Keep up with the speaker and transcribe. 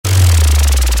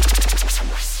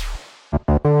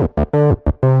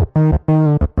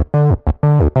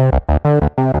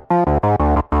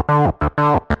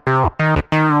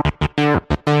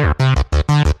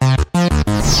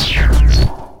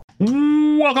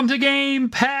Welcome to Game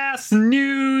Pass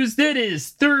News. It is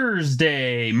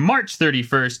Thursday, March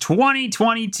 31st,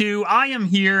 2022. I am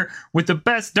here with the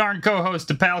best darn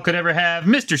co-host a pal could ever have,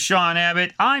 Mr. Sean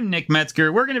Abbott. I'm Nick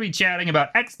Metzger. We're going to be chatting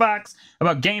about Xbox,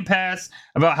 about Game Pass,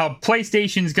 about how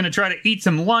PlayStation's going to try to eat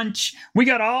some lunch. We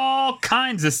got all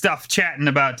kinds of stuff chatting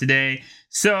about today.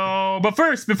 But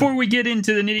first, before we get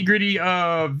into the nitty-gritty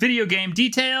of video game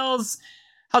details,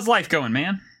 how's life going,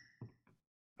 man?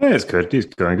 Yeah, it's good.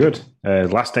 It's going good.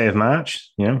 Last day of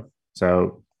March,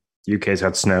 so UK's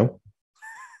had snow.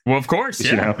 Well, of course,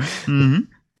 yeah. Mm-hmm.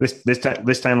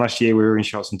 This time last year we were in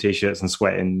shorts and t-shirts and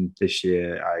sweating. This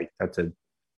year I had to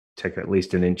take at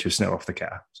least an inch of snow off the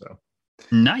car. So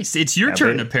nice. It's your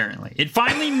turn. Apparently, it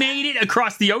finally made it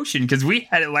across the ocean because we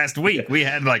had it last week. Yeah. We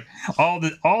had like all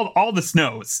the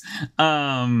snows.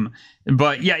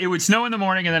 But yeah, it would snow in the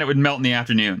morning and then it would melt in the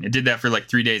afternoon. It did that for like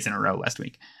 3 days in a row last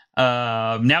week.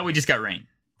 Now we just got rain.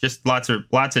 Just lots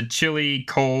of chilly,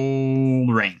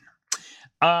 cold rain.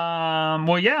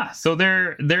 Well, yeah. So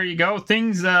there you go.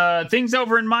 Things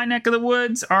over in my neck of the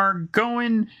woods are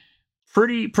going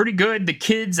pretty good. The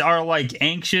kids are like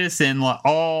anxious and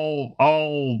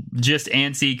all just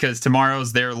antsy because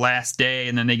tomorrow's their last day,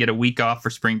 and then they get a week off for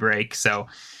spring break. So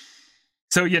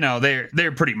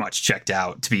they're pretty much checked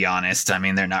out, to be honest. I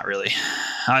mean, they're not really.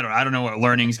 I don't know what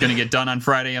learning's going to get done on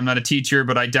Friday. I'm not a teacher,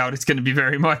 but I doubt it's going to be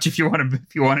very much if you want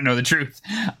to know the truth.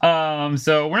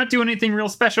 So we're not doing anything real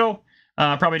special.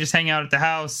 Probably just hang out at the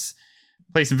house,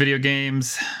 play some video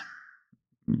games.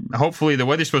 Hopefully the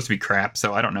weather's supposed to be crap,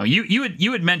 so I don't know.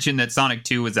 You had mentioned that Sonic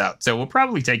 2 was out, so we'll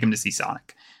probably take him to see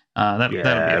Sonic. That'll be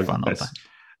a fun little time.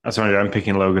 That's what I'm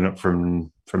picking Logan up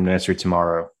from nursery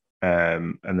tomorrow.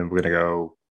 And then we're gonna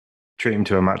go treat him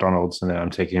to a McDonald's, and then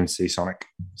I'm taking him to see Sonic.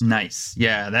 Nice,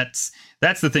 yeah. That's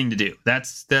the thing to do.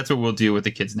 That's what we'll do with the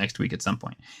kids next week at some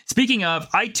point. Speaking of,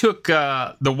 I took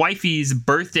the wifey's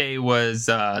birthday was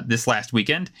this last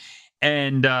weekend,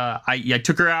 and I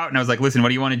took her out, and I was like, "Listen, what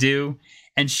do you want to do?"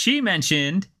 And she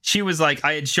mentioned she was like,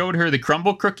 I had showed her the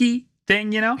crumble cookie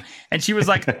thing, and she was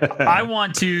like, "I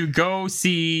want to go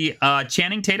see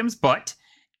Channing Tatum's butt."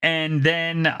 And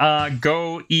then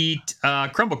go eat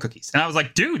crumble cookies. And I was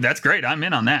like, dude, that's great. I'm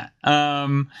in on that.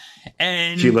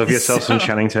 And do you love yourself some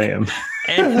Channing Tatum?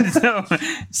 And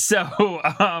so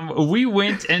we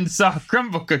went and saw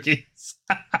crumble cookies.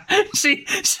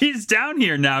 She's down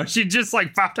here now. She just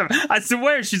like popped up. I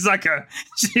swear she's like a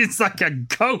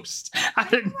ghost. I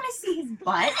didn't want to see his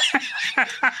butt.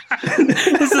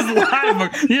 This is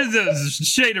live. Here's a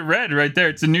shade of red right there.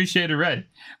 It's a new shade of red.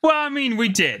 Well, I mean, we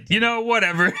did.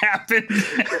 Whatever happened.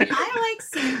 I like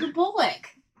Sandra Bullock.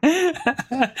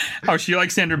 Oh, she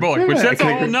likes Sandra Bullock, which that's a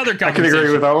whole nother conversation. I can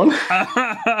agree with that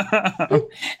one.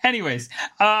 Anyways,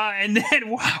 and then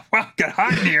wow, got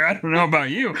hot in here. I don't know about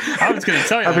you. I was going to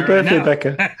tell you. Happy birthday,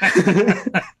 Becca.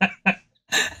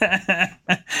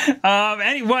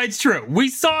 Anyway, it's true. We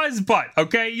saw his butt.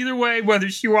 Okay, either way, whether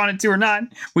she wanted to or not,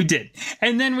 we did.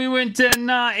 And then we went and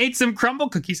ate some crumble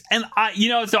cookies. And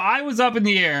so I was up in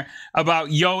the air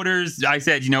about Yoder's. I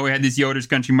said, we had this Yoder's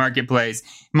Country Marketplace.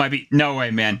 Might be no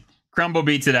way, man. Crumble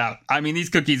beats it out. I mean, these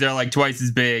cookies are like twice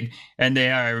as big, and they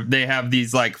have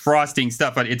these like frosting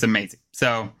stuff. It's amazing.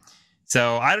 So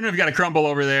I don't know if you got a crumble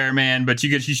over there, man, but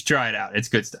you should try it out. It's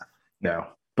good stuff. No.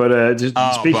 But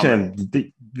speaking of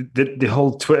the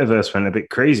whole Twitterverse went a bit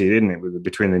crazy, didn't it?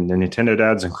 Between the Nintendo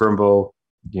dads and Crumble,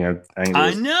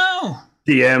 I know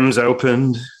DMs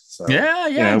opened. So,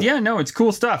 yeah. No, it's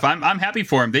cool stuff. I'm happy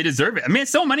for them. They deserve it. I mean,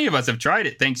 so many of us have tried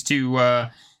it thanks to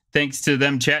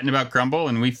them chatting about Crumble,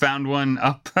 and we found one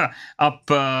up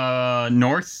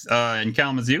north in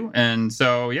Kalamazoo. And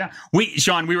so yeah,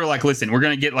 Sean, we were like, listen, we're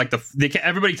gonna get like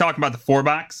everybody talking about the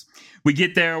 4-box. We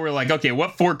get there, we're like, okay,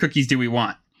 what 4 cookies do we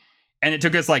want? And it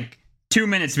took us like 2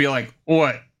 minutes to be like,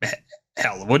 what?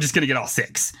 Hell, we're just gonna get all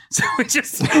 6. So we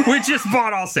just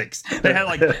bought all 6. They have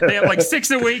like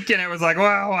 6 a week, and it was like,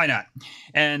 well, why not?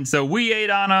 And so we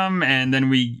ate on them, and then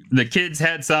the kids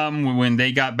had some when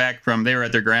they got back they were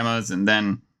at their grandma's, and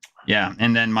then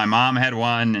my mom had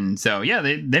one, and so yeah,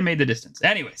 they made the distance.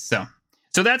 Anyways, so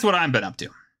that's what I've been up to.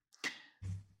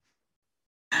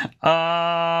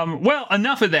 Well,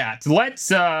 enough of that.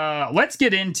 Let's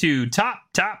get into top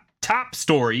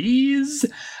stories.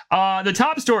 The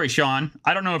top story, Sean,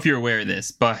 I don't know if you're aware of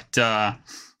this, but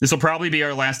this will probably be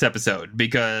our last episode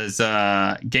because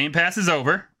Game Pass is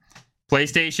over.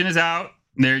 PlayStation is out.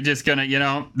 They're just gonna,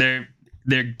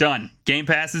 they're done. Game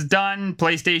Pass is done.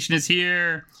 PlayStation is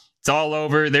here. It's all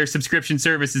over. Their subscription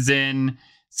service is in.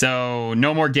 So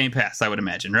no more Game Pass, I would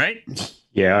imagine, right?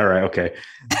 Yeah, all right, okay.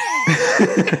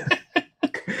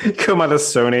 Come on,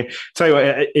 Sony. Tell you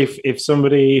what, if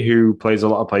somebody who plays a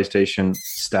lot of PlayStation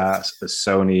starts a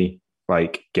Sony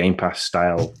like Game Pass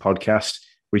style podcast,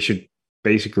 we should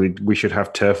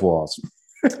have turf wars.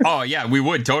 Oh yeah, we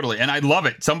would totally, and I'd love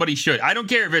it. Somebody should. I don't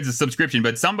care if it's a subscription,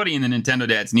 but somebody in the Nintendo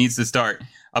Dads needs to start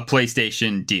a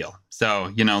PlayStation deal.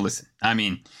 So listen. I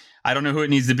mean, I don't know who it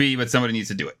needs to be, but somebody needs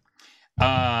to do it.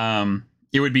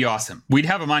 It would be awesome. We'd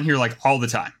have them on here like all the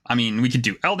time. I mean, we could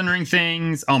do Elden Ring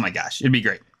things. Oh my gosh, it'd be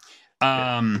great.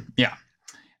 Yeah.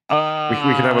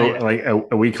 We could have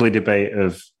a weekly debate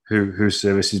of whose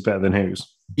service is better than whose.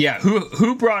 Yeah,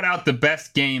 who brought out the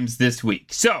best games this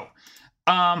week? So,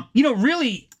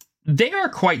 really, they are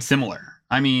quite similar.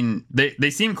 I mean, they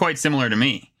seem quite similar to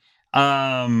me.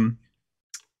 The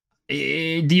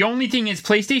only thing is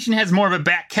PlayStation has more of a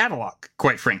back catalog,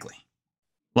 quite frankly.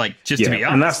 Like, just to be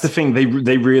honest. And that's the thing.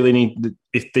 They really need,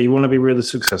 if they want to be really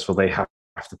successful, they have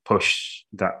to push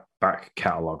that back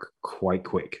catalog quite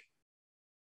quick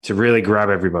to really grab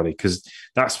everybody. Because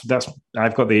that's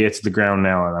I've got the ear to the ground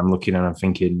now, and I'm looking and I'm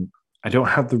thinking, I don't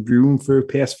have the room for a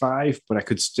PS5, but I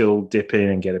could still dip in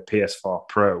and get a PS4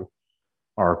 Pro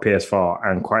or a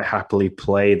PS4 and quite happily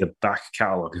play the back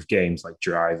catalog of games like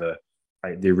Driver,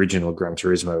 like the original Gran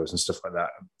Turismos and stuff like that.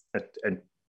 And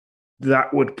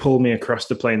that would pull me across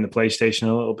to playing the PlayStation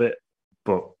a little bit,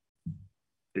 but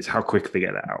it's how quick they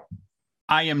get that out.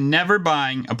 I am never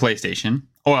buying a PlayStation.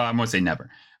 Well, I won't say never.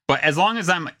 But as long as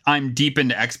I'm deep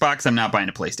into Xbox, I'm not buying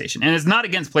a PlayStation. And it's not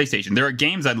against PlayStation. There are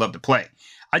games I'd love to play.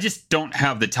 I just don't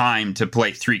have the time to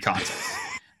play 3 consoles.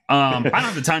 I don't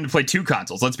have the time to play 2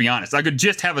 consoles, let's be honest. I could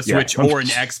just have a Switch or an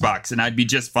Xbox and I'd be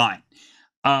just fine.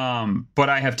 But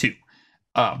I have 2.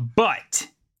 But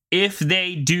if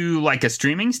they do like a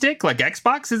streaming stick, like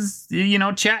Xbox is,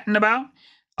 chatting about,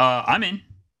 I'm in.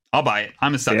 I'll buy it.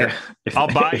 I'm a sucker. Yeah. I'll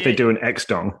buy it. If they do an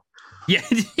X-Dong. Yeah.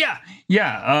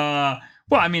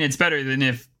 Well, I mean, it's better than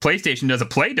if PlayStation does a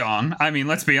Play Dong. I mean,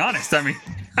 let's be honest. I mean,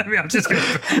 I'm just gonna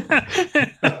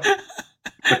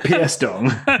a PS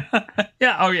Dong.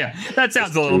 Yeah. Oh, yeah. That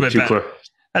sounds a little bit better.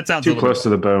 That sounds too close to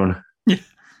the bone.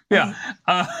 Yeah.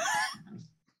 Wow.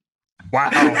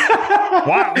 What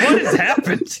has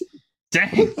happened?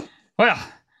 Dang. Well.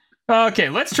 Okay,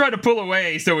 let's try to pull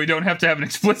away so we don't have to have an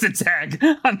explicit tag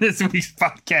on this week's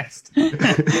podcast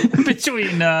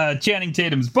between Channing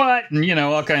Tatum's butt and,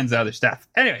 all kinds of other stuff.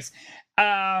 Anyways,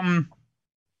 but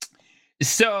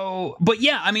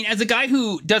yeah, I mean, as a guy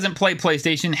who doesn't play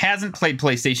PlayStation, hasn't played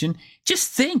PlayStation,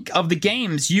 just think of the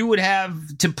games you would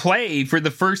have to play for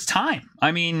the first time.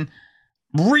 I mean,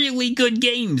 really good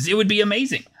games. It would be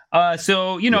amazing.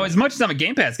 So, as much as I'm a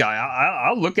Game Pass guy,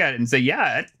 I'll look at it and say,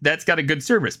 yeah, that's got a good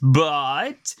service.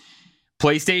 But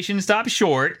PlayStation stopped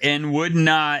short and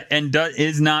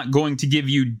is not going to give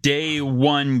you day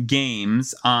one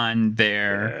games on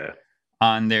their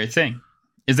thing.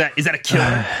 Is that a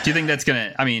killer? Do you think that's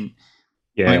gonna? I mean,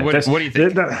 what do you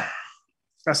think?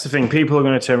 That's the thing. People are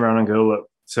going to turn around and go, look,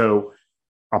 so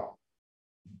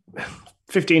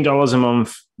 $15 a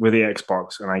month with the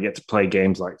Xbox, and I get to play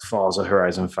games like Forza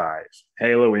Horizon 5,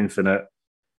 Halo Infinite,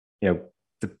 the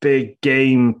big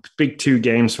 2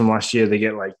 games from last year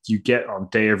you get on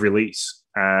day of release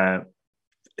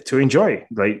to enjoy,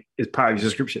 like it's part of your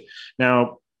subscription.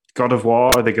 Now, God of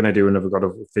War, they're going to do another God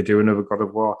of War. If they do another God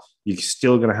of War, you're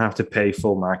still going to have to pay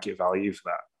full market value for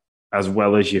that, as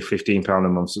well as your £15 a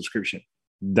month subscription.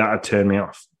 That would turn me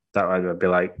off. That would be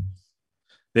like,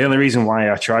 the only reason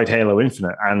why I tried Halo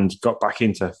Infinite and got back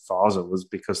into Forza was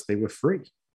because they were free.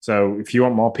 So if you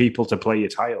want more people to play your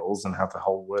titles and have the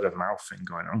whole word of mouth thing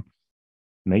going on,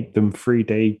 make them free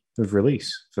day of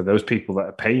release for those people that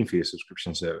are paying for your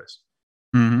subscription service.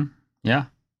 Mm-hmm. Yeah.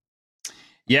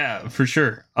 Yeah, for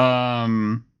sure.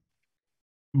 But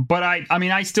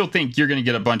I still think you're going to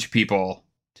get a bunch of people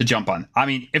to jump on. I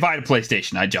mean, if I had a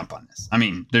PlayStation, I'd jump on this. I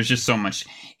mean, there's just so much.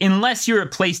 Unless you're a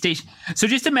PlayStation. So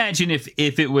just imagine if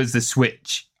it was the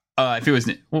Switch. If it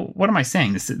was, what am I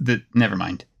saying? Never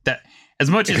mind. That as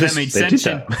much as that made sense.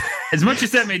 As much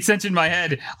as that made sense in my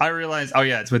head, I realized, oh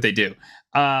yeah, it's what they do.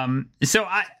 So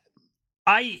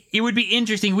it would be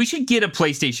interesting. We should get a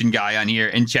PlayStation guy on here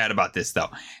and chat about this though,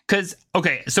 because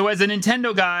so as a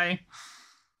Nintendo guy.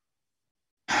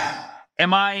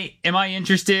 Am I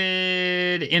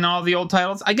interested in all the old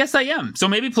titles? I guess I am. So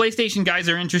maybe PlayStation guys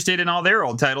are interested in all their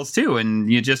old titles too, and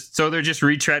they're just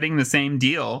retreading the same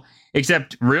deal.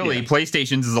 Except really,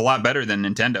 PlayStation's is a lot better than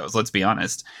Nintendo's. Let's be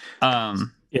honest.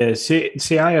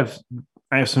 See, I have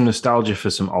I have some nostalgia for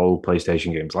some old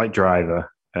PlayStation games like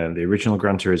Driver and the original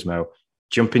Gran Turismo.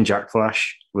 Jumping Jack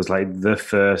Flash was like the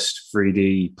first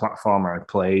 3D platformer I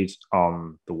played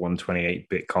on the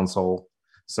 128-bit console.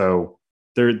 So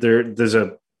there's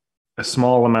a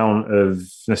small amount of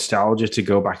nostalgia to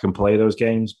go back and play those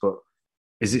games, but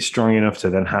is it strong enough to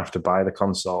then have to buy the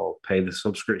console, pay the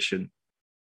subscription?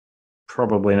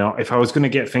 Probably not. If I was going to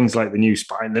get things like the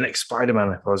next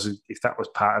Spider-Man, if that was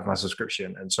part of my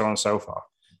subscription and so on and so forth,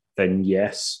 then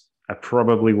yes, I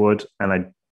probably would, and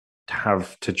I'd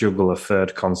have to juggle a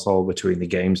third console between the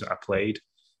games that I played.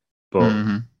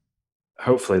 But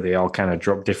hopefully they all kind of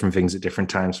drop different things at different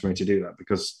times for me to do that,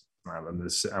 because I'm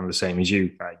the same as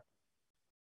you. I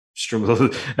struggle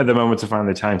at the moment to find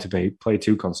the time to play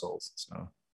two consoles. So.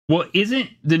 Well, isn't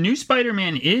the new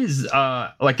Spider-Man is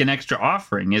like an extra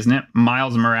offering, isn't it?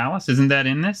 Miles Morales, isn't that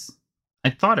in this? I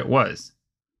thought it was.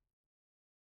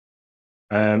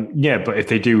 Yeah, but if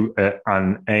they do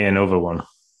another one.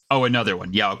 Oh, another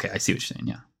one. Yeah, okay. I see what you're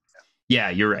saying. Yeah,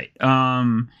 you're right.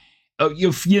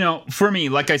 For me,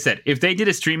 like I said, if they did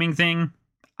a streaming thing,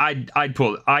 I'd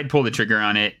pull the trigger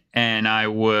on it, and I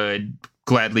would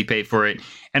gladly pay for it,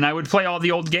 and I would play all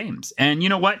the old games. And you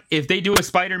know what? If they do a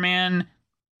Spider-Man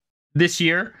this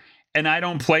year and I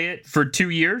don't play it for 2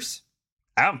 years,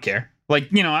 I don't care. Like,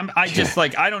 I just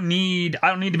like, I don't need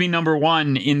to be number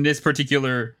one in this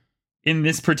particular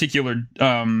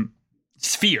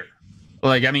sphere.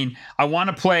 Like, I mean, I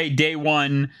want to play day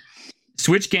one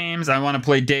Switch games. I want to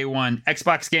play day one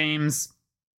Xbox games.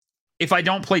 If I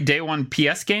don't play day one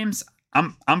PS games,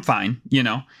 I'm fine.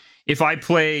 If I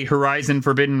play Horizon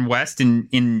Forbidden West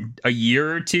in a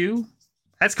year or two,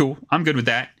 that's cool. I'm good with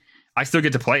that. I still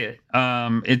get to play it.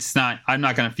 I'm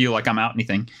not going to feel like I'm out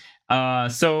anything.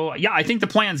 So yeah, I think the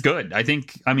plan's good.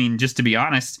 Just to be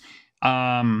honest,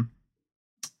 I'm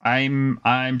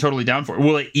totally down for it.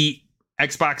 Will it eat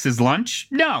Xbox's lunch?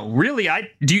 No, really.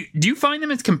 Do you find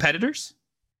them as competitors?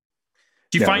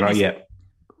 Not yet.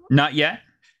 Not yet?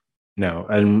 No,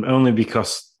 and only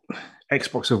because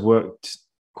Xbox have worked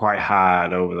quite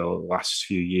hard over the last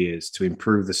few years to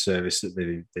improve the service that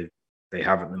they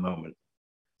have at the moment.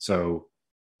 So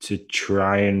to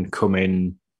try and come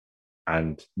in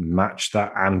and match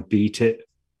that and beat it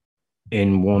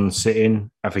in one sitting,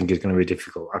 I think is going to be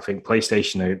difficult. I think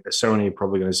Sony are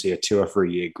probably going to see a 2 or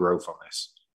 3 year growth on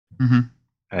this.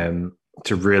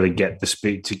 To really get the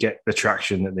speed, to get the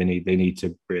traction that they need. They need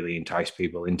to really entice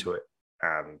people into it.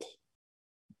 And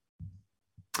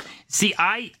see,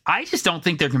 I just don't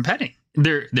think they're competing.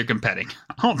 They're competing.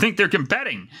 I don't think they're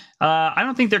competing. I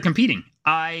don't think they're competing.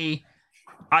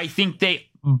 I think they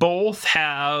both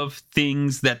have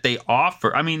things that they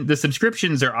offer. I mean, the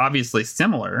subscriptions are obviously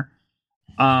similar,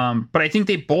 but I think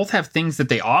they both have things that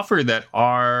they offer that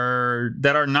are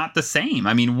not the same.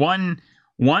 I mean,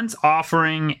 one's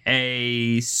offering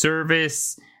a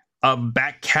service of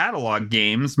back catalog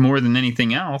games more than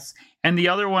anything else, and the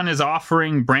other one is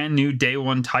offering brand new day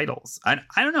one titles. I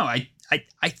don't know. I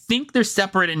think they're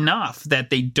separate enough that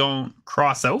they don't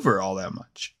cross over all that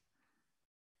much.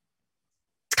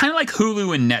 Kind of like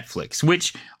Hulu and Netflix,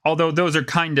 which, although those are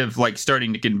kind of like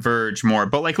starting to converge more,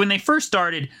 but like when they first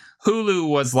started, Hulu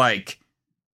was like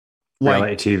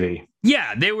reality TV.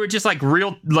 Yeah, they were just like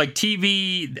real like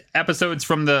TV episodes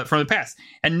from the past,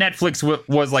 and Netflix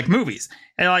was like movies,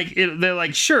 and like they're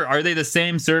like, sure, are they the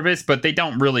same service? But they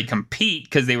don't really compete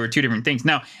because they were two different things.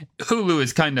 Now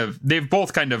Hulu they've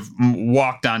both kind of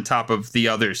walked on top of the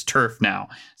other's turf now,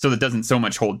 so that doesn't so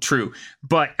much hold true.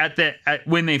 But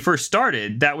when they first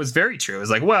started, that was very true. It was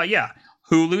like, well, yeah,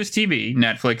 Hulu's TV,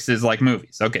 Netflix is like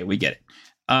movies. Okay, we get it.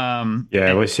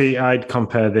 Well, see, I'd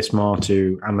compare this more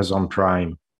to Amazon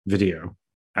Prime Video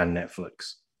and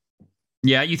Netflix.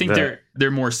 Yeah, you think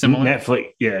they're more similar?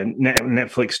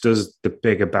 Netflix does the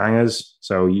bigger bangers.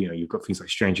 So you've got things like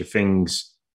Stranger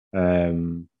Things,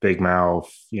 Big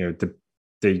Mouth.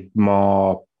 The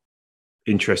more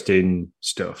interesting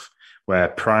stuff. Where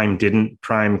Prime didn't.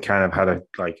 Prime kind of had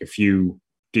a few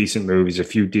decent movies, a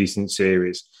few decent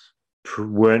series.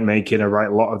 Weren't making a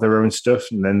lot of their own stuff,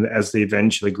 and then as they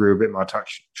eventually grew a bit more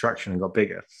traction and got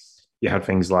bigger, you had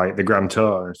things like the Grand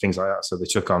Tour and things like that. So they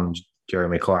took on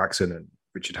Jeremy Clarkson and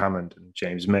Richard Hammond and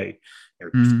James May.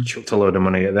 Chucked a load of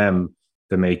money at them.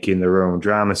 They're making their own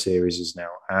drama series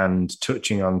now and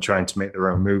touching on trying to make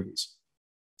their own movies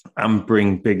and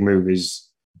bring big movies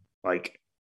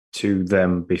to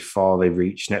them before they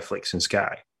reach Netflix and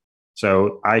Sky.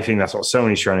 So I think that's what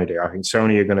Sony's trying to do. I think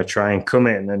Sony are going to try and come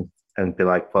in and be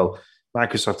like, well,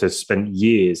 Microsoft has spent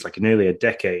years, nearly a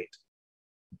decade,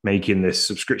 making this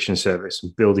subscription service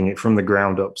and building it from the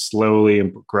ground up slowly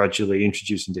and gradually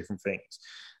introducing different things.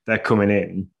 They're coming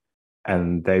in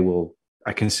and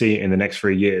I can see in the next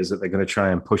 3 years that they're going to try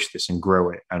and push this and grow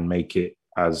it and make it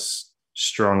as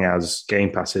strong as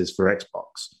Game Pass is for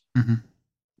Xbox,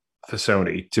 for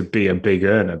Sony, to be a big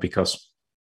earner, because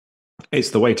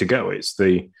it's the way to go. It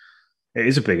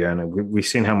is a big earner. We've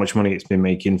seen how much money it's been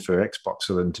making for Xbox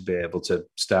for them to be able to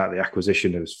start the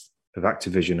acquisition of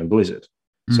Activision and Blizzard.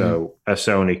 So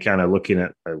Sony kind of looking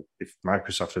at, if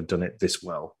Microsoft have done it this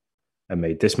well and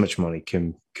made this much money,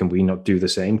 can we not do the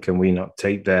same? Can we not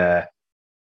take their,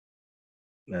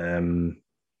 can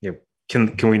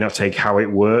we not take how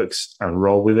it works and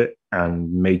roll with it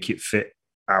and make it fit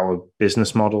our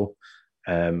business model,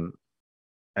 and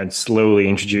slowly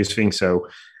introduce things? So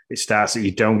it starts that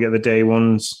you don't get the day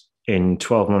ones. In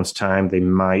 12 months' time, they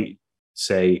might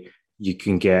say you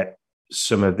can get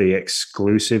some of the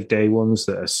exclusive day ones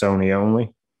that are Sony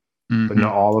only, but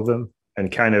not all of them.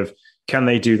 And kind of, can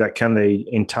they do that? Can they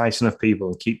entice enough people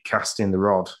and keep casting the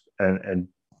rod and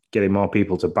getting more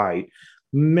people to bite?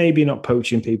 Maybe not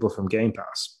poaching people from Game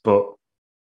Pass, but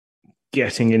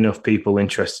getting enough people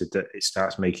interested that it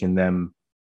starts making them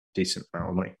decent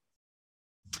amount of money.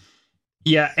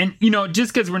 Yeah, and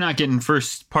just because we're not getting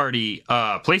first-party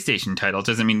PlayStation titles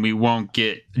doesn't mean we won't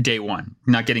get day one.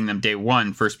 Not getting them day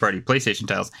one first-party PlayStation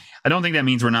titles. I don't think that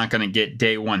means we're not going to get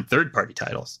day one third-party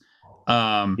titles.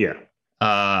 There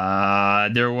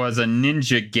was a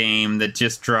Ninja game that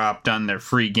just dropped on their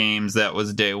free games that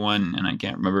was day one, and I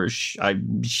can't remember.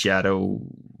 Shadow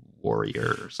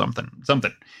Warrior or something.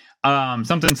 Something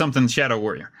Shadow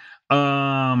Warrior.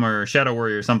 Or Shadow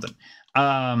Warrior something.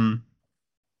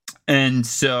 And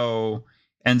so,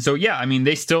 yeah, I mean,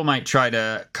 they still might try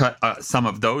to cut some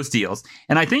of those deals.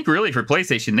 And I think really for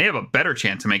PlayStation, they have a better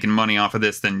chance of making money off of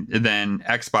this than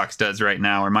Xbox does right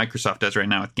now, or Microsoft does right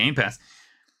now with Game Pass,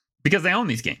 because they own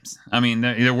these games. I mean,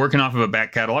 they're working off of a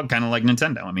back catalog, kind of like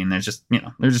Nintendo. I mean, they're just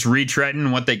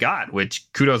retreading what they got, which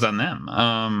kudos on them.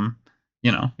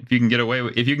 If you can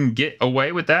get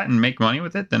away with that and make money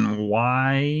with it, then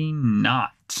why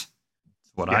not? That's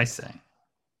what I say.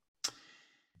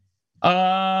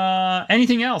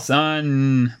 Anything else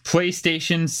on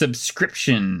PlayStation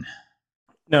subscription?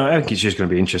 No, I think it's just going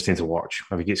to be interesting to watch.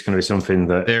 I think it's going to be something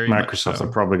that Microsoft are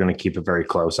probably going to keep a very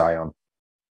close eye on.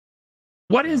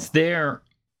 What do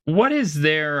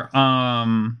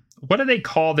they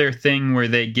call their thing where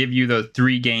they give you the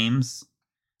 3 games?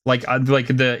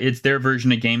 It's their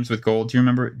version of games with gold. Do you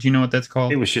remember? Do you know what that's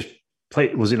called? It was just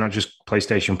was it not just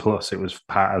PlayStation Plus? It was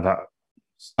part of that.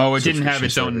 Oh, it didn't have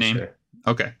its own name. There.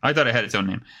 Okay, I thought it had its own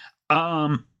name.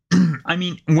 I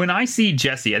mean, when I see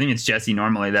Jesse, I think it's Jesse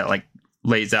normally that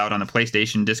lays out on the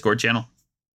PlayStation Discord channel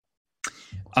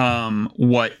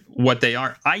what they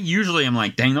are. I usually am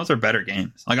like, dang, those are better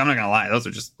games. I'm not gonna lie, those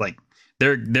are just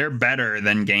they're better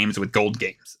than games with gold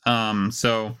games. Yeah,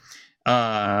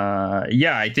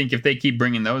 I think if they keep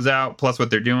bringing those out, plus what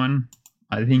they're doing,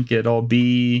 I think it'll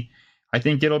be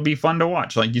fun to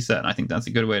watch. Like you said, I think that's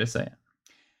a good way to say it.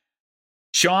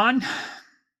 Sean,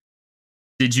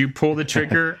 did you pull the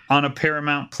trigger on a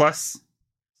Paramount Plus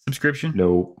subscription?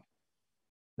 No.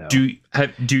 Do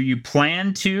you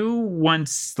plan to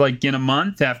once, in a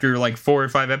month after 4 or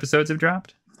 5 episodes have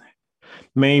dropped?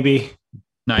 Maybe.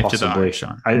 Knife possibly. To the heart,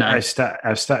 Sean.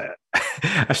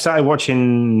 I've started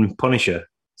watching Punisher,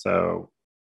 so.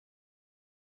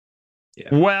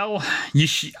 Yeah. Well,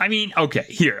 okay.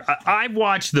 Here, I've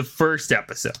watched the first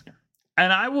episode,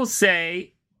 and I will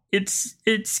say it's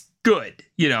good.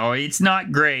 It's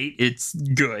not great. It's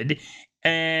good,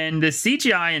 and the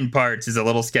CGI in parts is a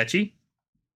little sketchy.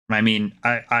 I mean,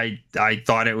 I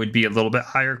thought it would be a little bit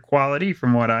higher quality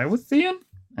from what I was seeing.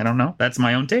 I don't know. That's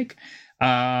my own take.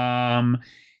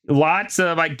 Lots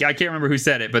of I can't remember who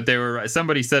said it, but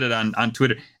somebody said it on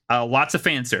Twitter. Lots of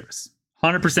fan service.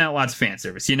 100% lots of fan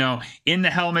service. In the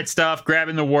helmet stuff,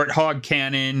 grabbing the warthog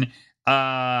cannon,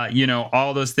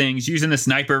 all those things, using the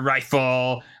sniper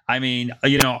rifle. I mean,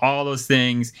 all those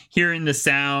things. Hearing the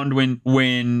sound when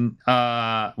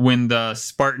the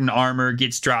Spartan armor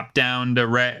gets dropped down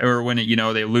to or when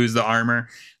they lose the armor.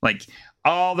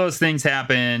 All those things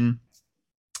happen,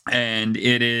 and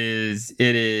it is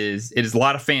a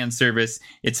lot of fan service.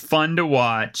 It's fun to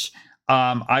watch.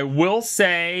 I will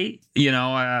say,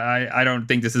 I don't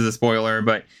think this is a spoiler,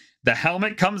 but the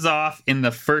helmet comes off in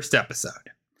the first episode.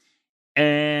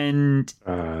 And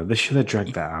they should have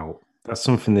dragged that out. That's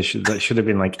something that should have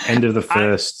been end of the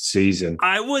first season.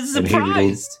 I was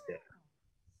surprised.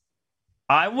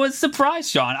 I was surprised,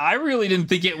 Sean. I really didn't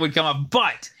think it would come up,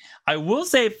 but I will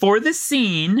say for the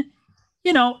scene,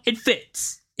 it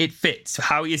fits. it fits.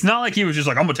 How it's not like he was just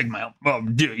like, I'm gonna take my own. Well,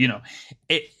 dude, you know,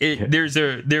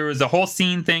 there was a whole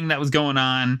scene thing that was going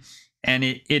on, and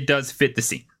it does fit the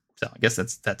scene. So I guess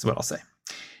that's what I'll say.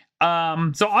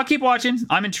 So I'll keep watching.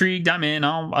 I'm intrigued. I'm in.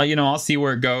 I'll see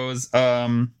where it goes.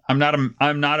 I'm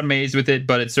not amazed with it,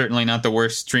 but it's certainly not the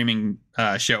worst streaming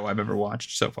show I've ever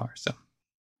watched so far. So,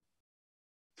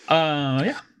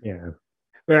 yeah.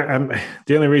 Well,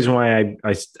 the only reason why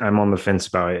I'm on the fence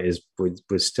about it is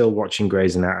we're still watching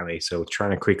Grey's Anatomy, so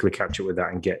trying to quickly catch up with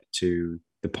that and get to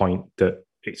the point that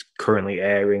it's currently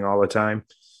airing all the time.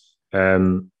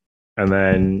 And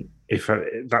then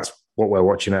that's what we're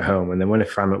watching at home. And then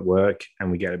if I'm at work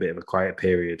and we get a bit of a quiet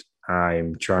period,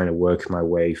 I'm trying to work my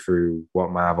way through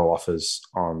what Marvel offers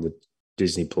on the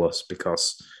Disney Plus,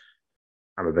 because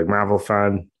I'm a big Marvel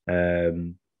fan.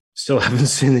 Still haven't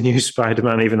seen the new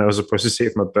Spider-Man, even though I was supposed to see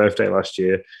it for my birthday last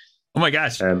year. Oh my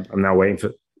gosh. I'm now waiting for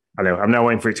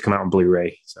it to come out on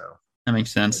Blu-ray. So that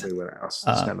makes sense. I'll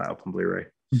stand that up on Blu-ray.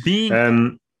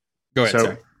 Go ahead.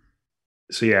 Sorry.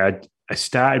 So yeah, I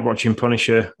started watching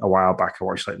Punisher a while back. I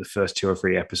watched like the first 2 or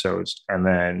 3 episodes, and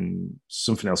then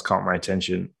something else caught my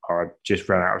attention, or I just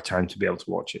ran out of time to be able to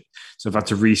watch it. So I've had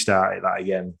to restart that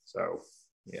again. So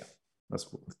yeah, that's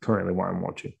currently what I'm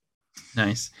watching.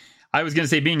 Nice. I was going to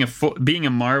say, being a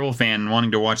Marvel fan and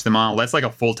wanting to watch them all, that's like a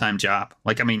full-time job.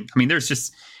 Like, I mean, there's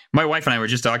just, my wife and I were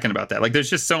just talking about that. Like, there's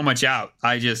just so much out.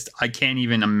 I can't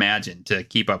even imagine to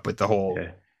keep up with the whole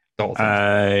thing.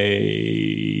 I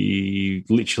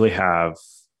literally have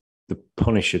the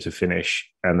Punisher to finish,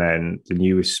 and then the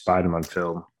newest Spider-Man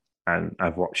film, and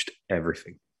I've watched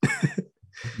everything.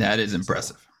 That is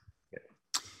impressive. So, yeah.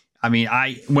 I mean,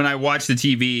 when I watch the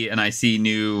TV and I see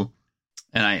new,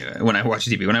 when I watch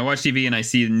TV and I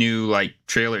see new like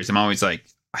trailers, I'm always like,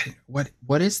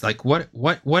 what is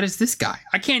this guy?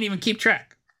 I can't even keep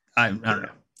track. I don't know.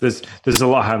 There's a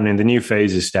lot happening. The new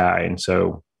phase is starting,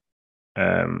 so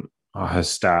has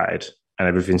started, and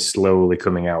everything's slowly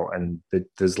coming out, and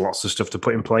there's lots of stuff to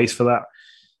put in place for that.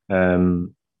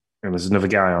 And there's another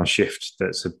guy on shift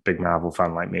that's a big Marvel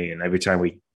fan like me, and every time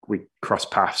we cross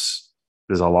paths,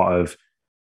 there's a lot of,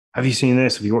 have you seen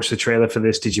this? Have you watched the trailer for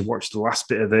this? Did you watch the last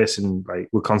bit of this? And like,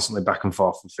 we're constantly back and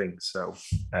forth with things. So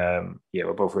yeah,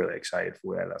 we're both really excited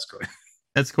for where that's going.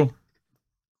 That's cool.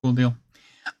 Cool deal.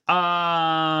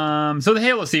 So the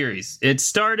Halo series, it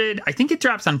started, I think it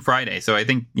drops on Friday. So I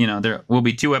think, there will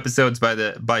be 2 episodes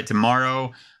by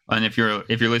tomorrow. And if you're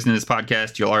listening to this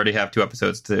podcast, you'll already have 2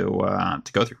 episodes to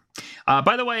go through.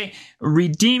 By the way,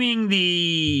 redeeming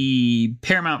the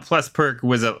Paramount Plus perk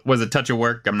was a touch of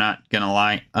work. I'm not gonna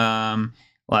lie.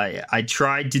 Like, I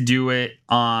tried to do it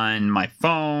on my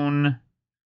phone.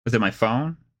 Was it my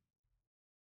phone?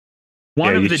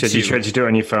 You said you tried to do it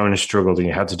on your phone and struggled, and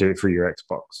you had to do it through your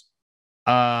Xbox.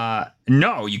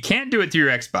 No, you can't do it through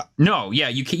your Xbox. No, yeah,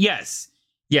 you can. Yes,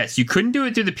 you couldn't do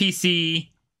it through the PC.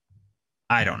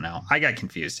 I don't know. I got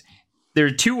confused. There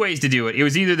are 2 ways to do it. It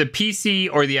was either the PC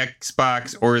or the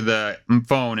Xbox, or the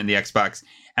phone and the Xbox.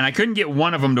 And I couldn't get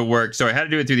one of them to work, so I had to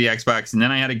do it through the Xbox. And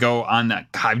then I had to go on the...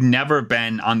 I've never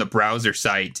been on the browser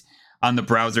site, on the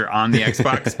browser on the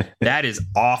Xbox. That is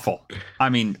awful. I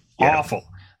mean, awful.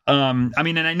 And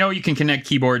I know you can connect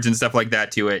keyboards and stuff like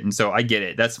that to it, and so I get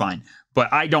it. That's fine.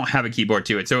 But I don't have a keyboard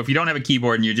to it. So if you don't have a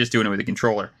keyboard and you're just doing it with a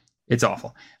controller, it's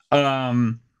awful.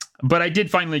 But I did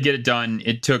finally get it done.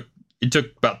 It took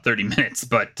about 30 minutes,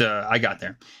 but I got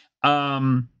there.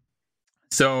 But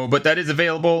that is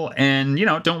available, and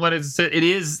don't let it sit. It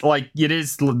is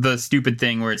the stupid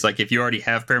thing where it's like, if you already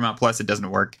have Paramount Plus, it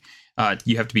doesn't work.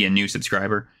 You have to be a new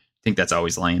subscriber. I think that's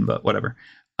always lame, but whatever.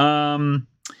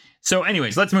 So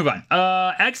anyways, let's move on.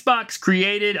 Xbox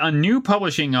created a new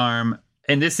publishing arm,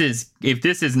 and if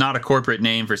this is not a corporate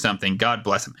name for something, God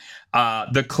bless them.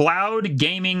 The Cloud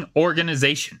Gaming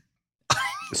Organization.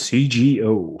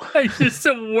 CGO. It's just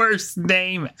the worst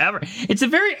name ever. It's a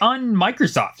very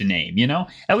un-Microsoft name,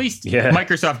 At least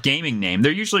Microsoft gaming name.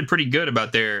 They're usually pretty good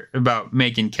about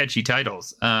making catchy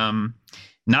titles. Not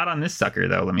on this sucker,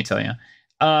 though, let me tell you.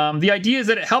 The idea is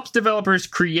that it helps developers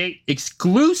create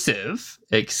exclusive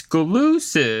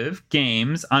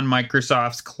games on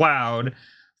Microsoft's cloud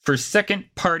for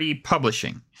second-party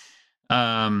publishing.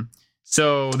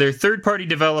 So they're third-party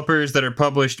developers that are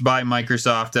published by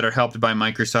Microsoft, that are helped by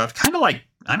Microsoft. Kind of like,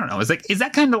 I don't know, is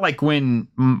that kind of like when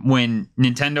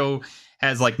Nintendo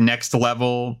has like Next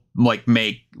Level, like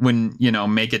make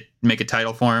a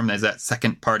title for them? There's that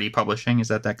second-party publishing. Is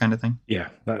that kind of thing? Yeah,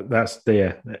 that's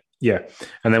the yeah.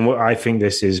 And then what I think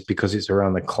this is, because it's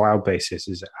around the cloud basis,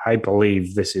 is I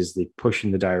believe this is the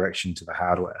pushing the direction to the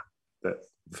hardware that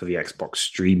for the Xbox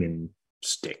streaming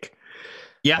stick.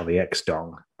 Yeah. or the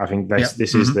Xdong. I think Yep.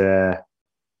 this is the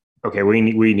okay. We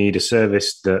need a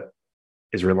service that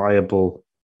is reliable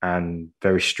and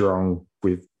very strong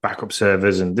with backup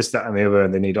servers and this, that, and the other.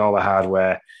 And they need all the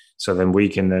hardware, so then we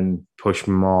can then push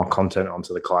more content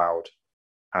onto the cloud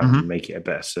and make it a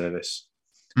better service.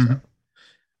 So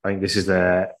I think this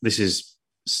is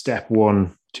step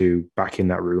one to backing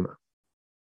that rumor.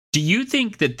 Do you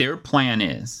think that their plan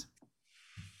is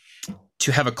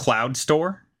to have a cloud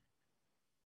store?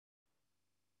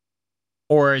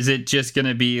 Or is it just going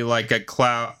to be like a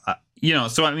cloud,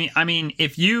 so I mean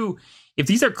if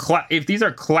these are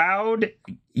cloud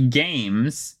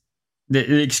games,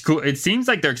 it seems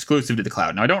like they're exclusive to the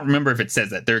cloud. Now I don't remember if it says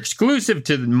that. They're exclusive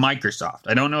to Microsoft.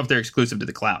 I don't know if they're exclusive to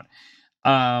the cloud.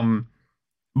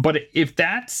 But if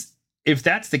that's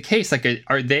the case, like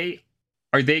are they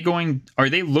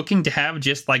looking to have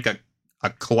just like a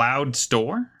cloud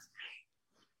store?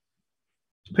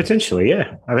 Potentially,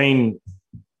 yeah. I mean,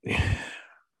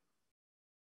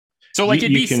 so like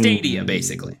it'd be Stadia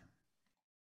basically.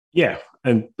 Yeah,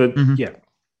 yeah.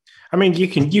 I mean, you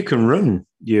can run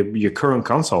your current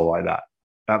console like that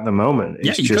at the moment.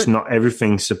 It's just not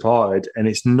everything supported, and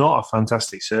it's not a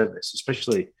fantastic service,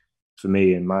 especially for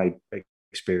me and my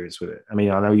experience with it. I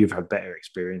mean, I know you've had better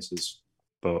experiences,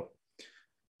 but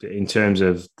in terms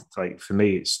of like for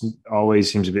me, it's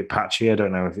always seems a bit patchy. I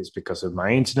don't know if it's because of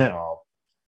my internet or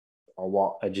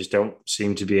what. I just don't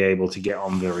seem to be able to get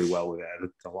on very well with it.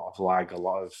 A lot of lag, a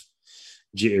lot of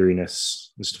jitteriness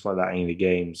and stuff like that in the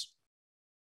games.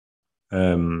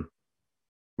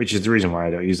 Which is the reason why I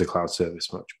don't use the cloud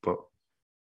service much. But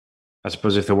I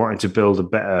suppose if they're wanting to build a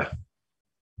better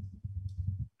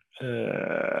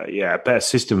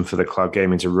system for the cloud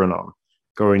gaming to run on,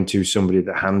 going to somebody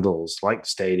that handles like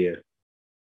Stadia,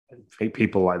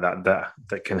 people like that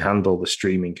can handle the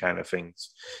streaming kind of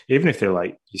things, even if they're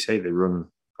like you say, they run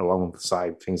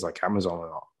alongside things like Amazon or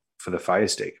not for the Fire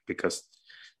Stick, because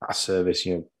that service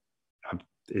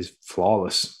is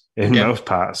flawless in most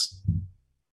parts.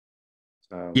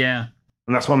 So, yeah,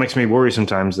 and that's what makes me worry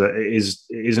sometimes that it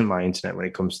isn't my internet when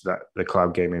it comes to the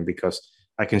cloud gaming, because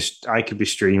I could be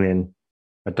streaming,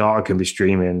 my daughter can be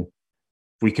streaming,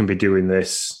 we can be doing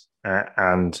this,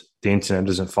 and the internet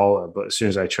doesn't falter. But as soon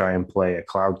as I try and play a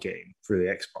cloud game through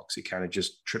the Xbox, it kind of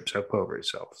just trips up over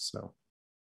itself. So,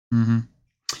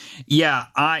 yeah,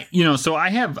 so I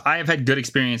have had good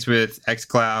experience with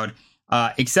xCloud,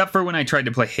 except for when I tried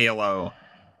to play Halo.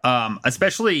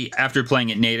 Especially after playing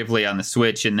it natively on the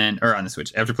Switch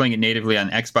after playing it natively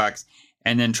on Xbox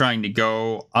and then trying to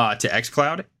go to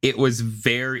xCloud,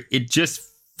 it just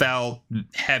felt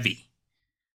heavy.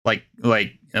 Like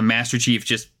a Master Chief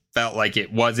just felt like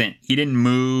he didn't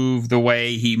move the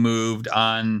way he moved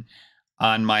on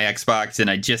my Xbox, and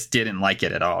I just didn't like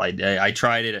it at all. I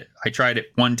tried it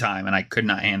one time and I could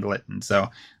not handle it, and so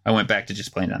I went back to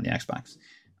just playing it on the Xbox.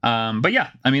 But yeah,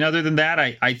 I mean, other than that,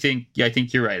 I think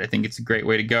you're right. I think it's a great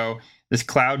way to go. This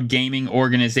cloud gaming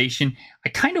organization, I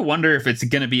kind of wonder if it's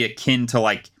going to be akin to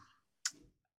like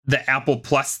the Apple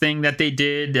Plus thing that they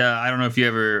did. I don't know if you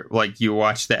ever you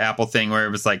watched the Apple thing where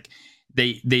it was like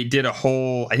they did a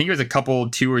whole, I think it was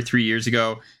 2 or 3 years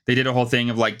ago. They did a whole thing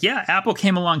of Apple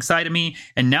came alongside of me,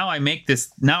 and now I made this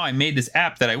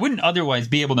app that I wouldn't otherwise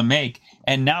be able to make,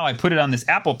 and now I put it on this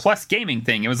Apple Plus gaming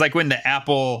thing. It was like when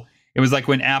Apple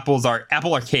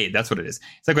Arcade, that's what it is.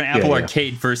 It's like when Apple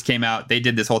Arcade first came out, they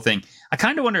did this whole thing. I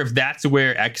kind of wonder if that's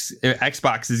where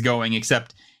Xbox is going,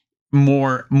 except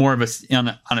more of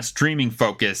on a streaming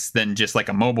focus than just like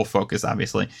a mobile focus,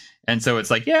 obviously. And so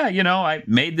it's I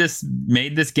made this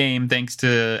game thanks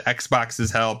to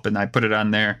Xbox's help, and I put it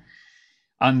on their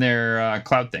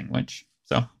cloud thing.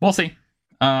 So we'll see.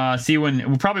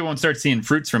 We probably won't start seeing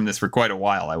fruits from this for quite a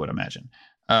while, I would imagine.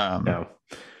 No.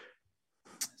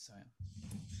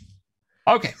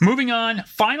 Okay, moving on.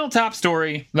 Final top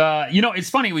story. It's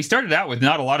funny. We started out with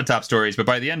not a lot of top stories, but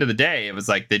by the end of the day, it was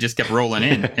like they just kept rolling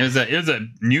in. It was a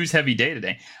news heavy day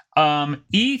today.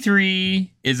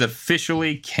 E3 is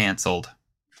officially canceled.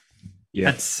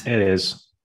 Yes, it is.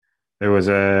 There was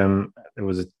a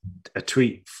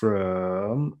tweet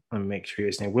from, let me make sure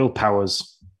his name, Will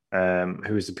Powers,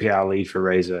 who is the PR lead for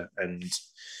Razer, and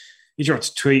he dropped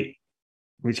a tweet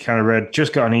which kind of read,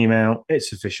 just got an email,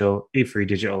 it's official, E3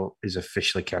 Digital is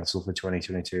officially cancelled for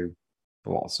 2022.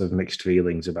 Lots of mixed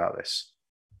feelings about this.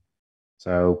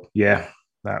 So, yeah,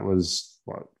 that was,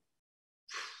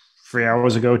 3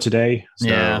 hours ago today?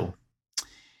 So,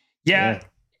 yeah,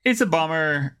 it's a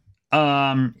bummer.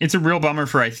 It's a real bummer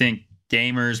for, I think,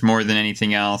 gamers more than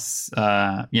anything else.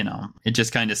 It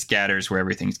just kind of scatters where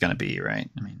everything's going to be, right?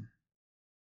 I mean,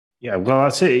 Yeah, well,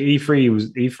 that's it.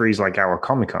 E3 is like our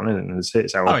Comic Con, isn't it?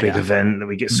 It's our big event that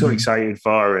we get so excited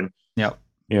for, and yep.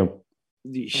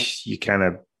 You kind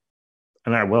of,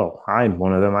 and I'm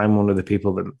one of them. I'm one of the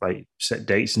people that like set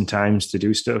dates and times to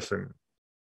do stuff and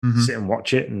sit and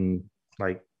watch it, and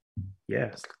like, yeah,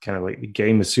 it's kind of like the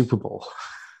game of Super Bowl.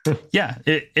 Yeah,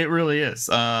 it really is.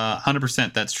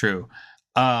 100%. That's true.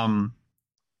 I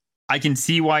can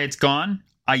see why it's gone.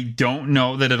 I don't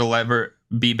know that it'll ever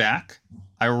be back.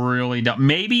 I really don't.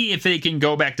 Maybe if they can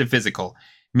go back to physical,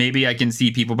 maybe I can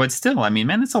see people. But still, I mean,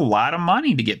 man, it's a lot of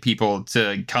money to get people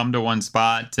to come to one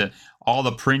spot, to all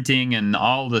the printing and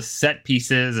all the set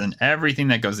pieces and everything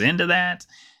that goes into that.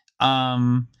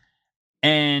 And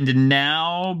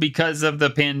now because of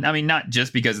not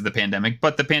just because of the pandemic,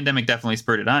 but the pandemic definitely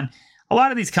spurred it on. A lot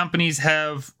of these companies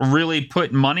have really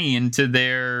put money into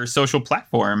their social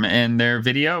platform and their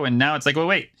video. And now it's like, well,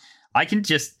 wait, I can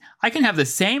have the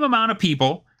same amount of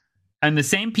people and the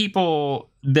same people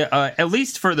that, at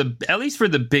least for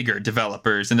the bigger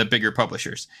developers and the bigger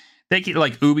publishers. They get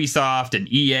like Ubisoft and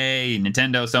EA,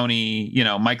 Nintendo, Sony,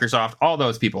 Microsoft, all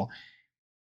those people.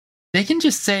 They can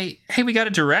just say, hey, we got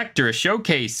a direct or a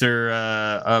showcase or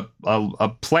a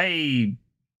play,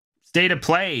 state of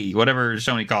play, whatever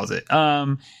Sony calls it.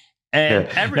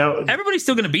 Everybody's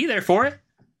still going to be there for it.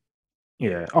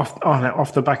 Yeah.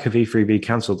 Off the back of E3 being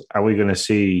cancelled, are we going to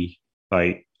see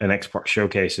like an Xbox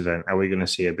showcase event? Are we going to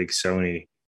see a big Sony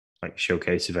like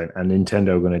showcase event? And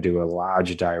Nintendo going to do a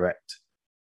larger direct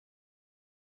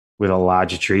with a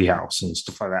larger treehouse and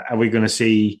stuff like that? Are we going to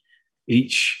see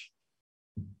each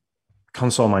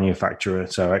console manufacturer,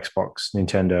 so Xbox,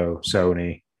 Nintendo,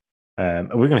 Sony,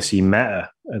 are we going to see Meta,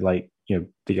 like the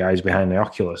guys behind the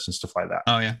Oculus and stuff like that?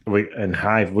 Oh yeah, and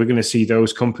Hive, we're going to see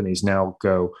those companies now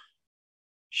go,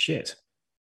 shit,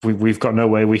 we've got no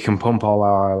way we can pump all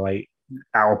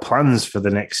our plans for the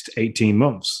next 18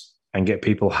 months and get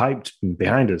people hyped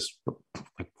behind us.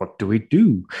 What do we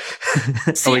do?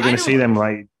 Are we going to see them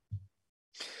like?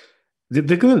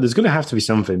 There's going to have to be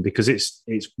something, because it's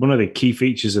one of the key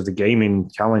features of the gaming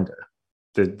calendar.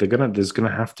 There's going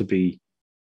to have to be.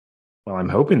 Well, I'm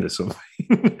hoping there's something.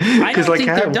 I don't think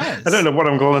there does. I don't know what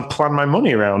I'm going to plan my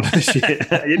money around this year.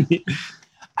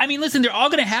 I mean, listen, they're all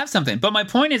going to have something, but my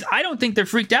point is, I don't think they're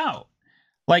freaked out.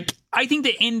 Like, I think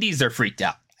the indies are freaked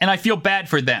out, and I feel bad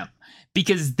for them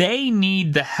because they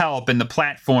need the help and the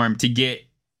platform to get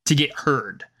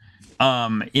heard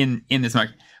in this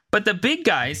market. But the big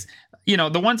guys,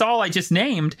 the ones all I just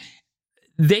named,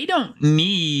 they don't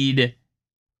need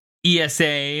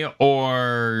ESA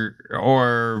or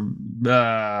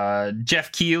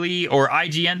Jeff Keighley or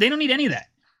IGN. They don't need any of that.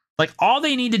 Like, all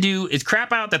they need to do is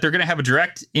crap out that they're going to have a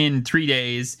direct in 3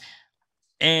 days,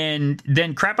 and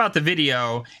then crap out the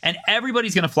video, and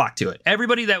everybody's going to flock to it.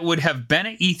 Everybody that would have been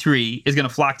at E3 is going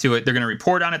to flock to it. They're going to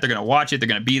report on it. They're going to watch it. They're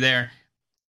going to be there.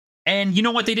 And you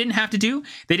know what they didn't have to do?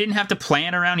 They didn't have to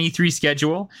plan around E3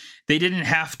 schedule. They didn't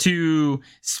have to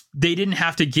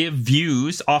give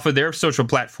views off of their social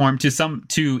platform to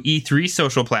E3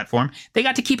 social platform. They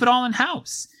got to keep it all in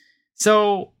house.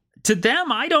 So to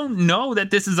them, I don't know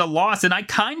that this is a loss. And I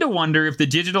kind of wonder if the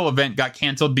digital event got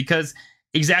canceled because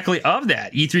exactly of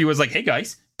that. E3 was like, hey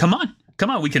guys, come on.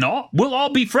 We'll all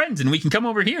be friends and we can come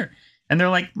over here. And they're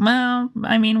like, well,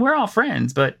 I mean, we're all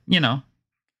friends, but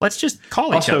let's just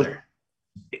call each other.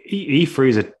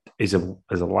 E3 is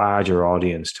a larger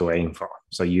audience to aim for.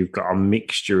 So you've got a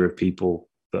mixture of people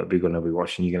that are going to be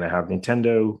watching. You're going to have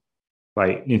Nintendo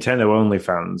only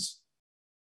fans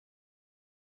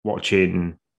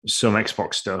watching some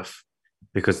Xbox stuff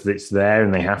because it's there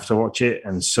and they have to watch it,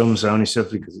 and some Sony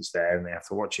stuff because it's there and they have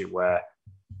to watch it, where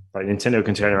like Nintendo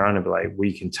can turn around and be like,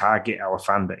 we can target our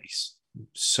fan base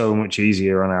so much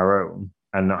easier on our own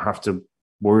and not have to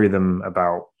worry them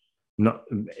about not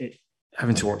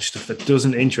having to watch stuff that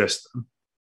doesn't interest them.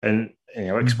 And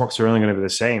Xbox are only going to be the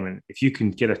same. And if you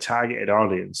can get a targeted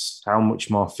audience, how much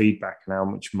more feedback and how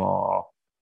much more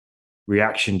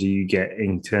reaction do you get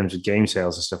in terms of game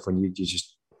sales and stuff when you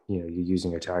just you're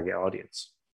using a target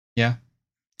audience? Yeah.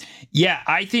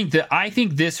 I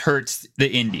think this hurts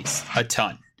the indies a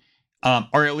ton.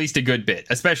 Or at least a good bit,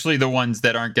 especially the ones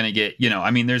that aren't going to get,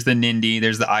 there's the Nindy,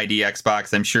 there's the ID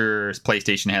Xbox. I'm sure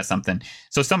PlayStation has something.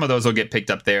 So some of those will get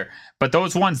picked up there. But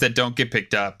those ones that don't get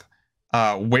picked up,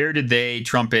 where did they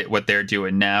trumpet what they're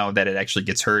doing now that it actually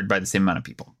gets heard by the same amount of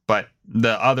people? But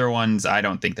the other ones, I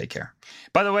don't think they care.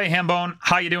 By the way, Hambone,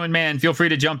 how you doing, man? Feel free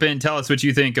to jump in. Tell us what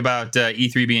you think about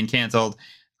E3 being canceled.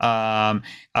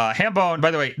 Hambone,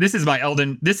 by the way, this is my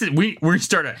Elden. This is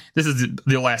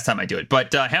the last time I do it.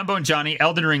 But Hambone Johnny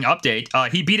Elden Ring update.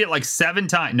 He beat it like 7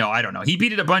 times. No, I don't know. He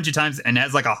beat it a bunch of times and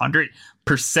has like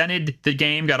 100%ed the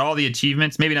game. Got all the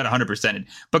achievements. Maybe not 100%ed,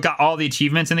 but got all the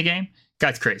achievements in the game.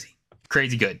 Guy's crazy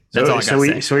good. That's all I gotta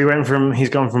say. So he's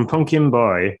gone from Pumpkin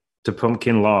Boy to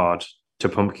Pumpkin Lord to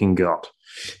Pumpkin God.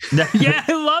 Yeah,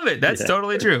 I love it. That's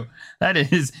totally true. That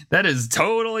is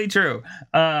totally true.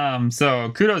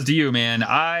 So kudos to you, man.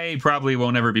 I probably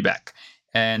won't ever be back,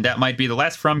 and that might be the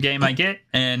last From game I get,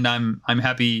 and I'm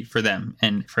happy for them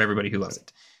and for everybody who loves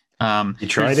it. You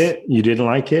tried it, you didn't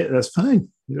like it. That's fine.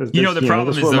 The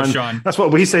problem is though, Sean. That's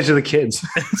what we say to the kids.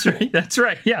 That's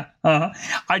right. Yeah.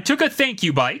 I took a thank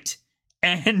you bite,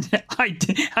 and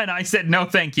I said no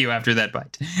thank you after that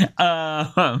bite.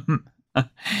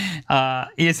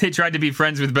 He tried to be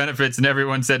friends with benefits and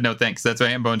everyone said no thanks. That's what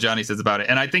Hambone Johnny says about it,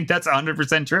 and I think that's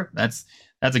 100% true. That's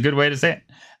a good way to say it.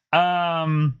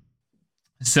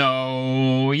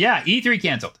 So yeah, E3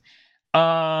 canceled.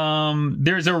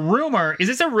 There's a rumor. Is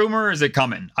this a rumor or is it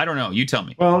coming? I don't know. You tell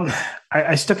me. Well,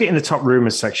 I stuck it in the top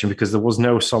rumors section because there was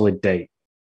no solid date.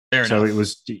 Fair so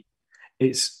enough.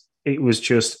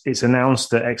 It's announced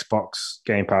that Xbox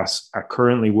Game Pass are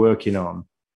currently working on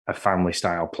a family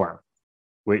style plan,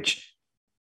 which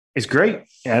is great.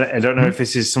 I don't know if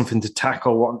this is something to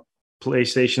tackle what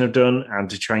PlayStation have done and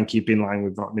to try and keep in line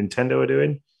with what Nintendo are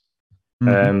doing.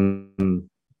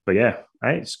 But yeah,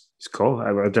 it's cool.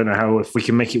 I don't know if we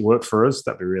can make it work for us.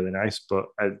 That'd be really nice. But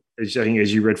I think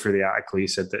as you read through the article, you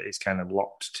said that it's kind of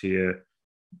locked to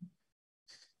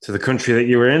the country that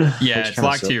you were in. Yeah, it's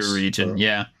locked to your region.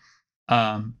 Yeah.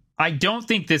 I don't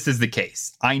think this is the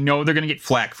case. I know they're going to get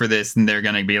flack for this, and they're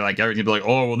going to be like,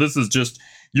 oh, well, this is just,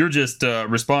 you're just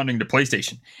responding to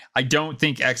PlayStation. I don't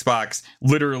think Xbox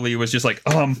literally was just like,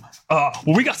 well,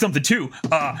 we got something too.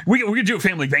 We're going to do a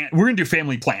family plan. We're going to do a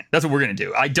family plan. That's what we're going to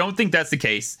do. I don't think that's the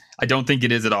case. I don't think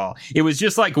it is at all. It was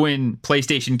just like when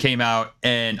PlayStation came out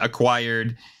and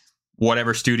acquired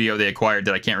whatever studio they acquired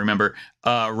that I can't remember,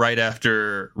 right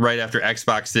after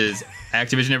Xbox's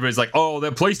Activision. Everybody's like, oh,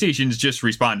 the PlayStation's just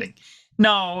responding.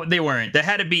 No, they weren't. That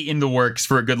had to be in the works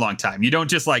for a good long time. You don't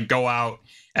just like go out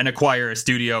and acquire a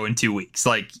studio in 2 weeks.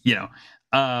 Like,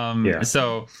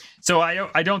 So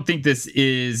I don't think this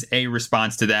is a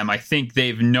response to them. I think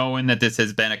they've known that this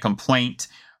has been a complaint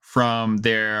from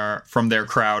their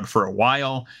crowd for a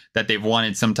while, that they've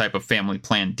wanted some type of family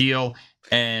plan deal.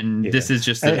 And this is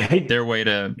just their way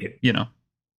to,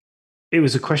 It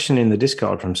was a question in the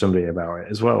Discord from somebody about it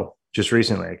as well. Just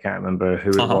recently, I can't remember who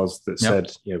it was that said,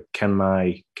 can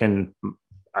I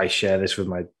share this with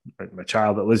my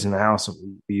child that lives in the house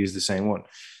and we use the same one?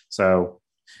 So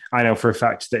I know for a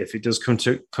fact that if it does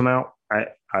come out,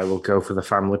 I will go for the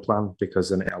family plan because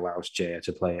then it allows Jaya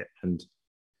to play it. And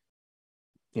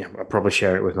I'll probably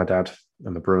share it with my dad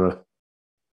and my brother.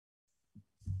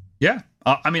 Yeah.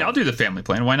 I'll do the family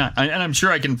plan. Why not? And I'm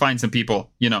sure I can find some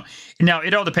people, Now,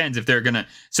 it all depends if they're going to.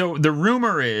 So the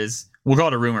rumor is, we'll call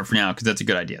it a rumor for now because that's a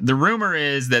good idea. The rumor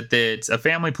is that it's a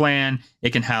family plan.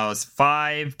 It can house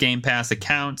 5 Game Pass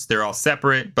accounts. They're all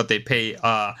separate, but they pay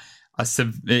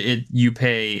you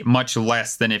pay much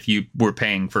less than if you were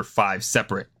paying for 5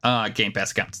 separate Game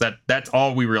Pass accounts. That's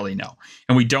all we really know.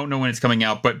 And we don't know when it's coming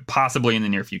out, but possibly in the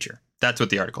near future. That's what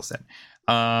the article said.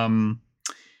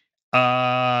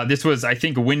 This was, I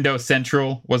think, Windows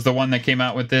Central was the one that came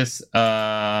out with this.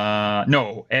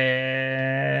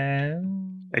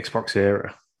 Xbox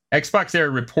Era. Xbox Era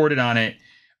reported on it,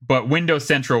 but Windows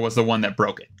Central was the one that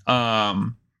broke it.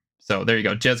 So there you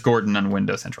go, Jez Gordon on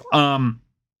Windows Central.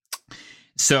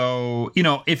 So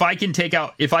if I can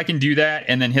do that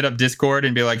and then hit up Discord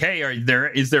and be like, hey,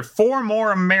 is there 4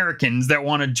 more Americans that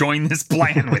want to join this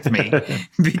plan with me?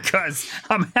 Because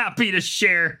I'm happy to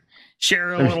share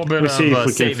a little bit of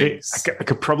savings. I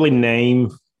could probably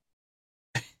name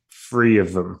 3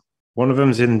 of them. One of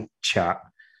them's in chat.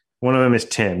 One of them is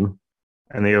Tim,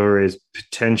 and the other is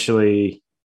potentially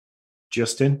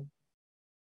Justin.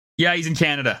 Yeah, he's in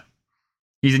Canada.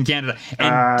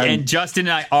 And Justin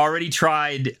and I already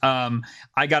tried.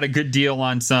 I got a good deal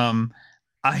on some.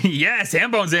 Yes,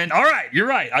 Hambone's in. All right, you're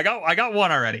right. I got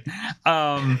one already.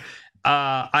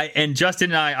 And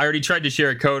Justin and I already tried to share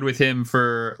a code with him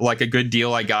for like a good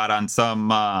deal I got on some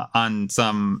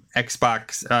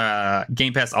Xbox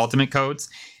Game Pass Ultimate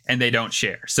codes, and they don't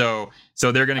share. So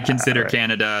they're going to consider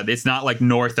Canada. It's not like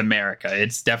North America.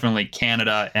 It's definitely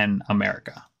Canada and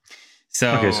America.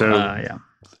 Yeah.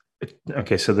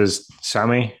 Okay, so there's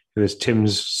Sammy, who is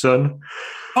Tim's son.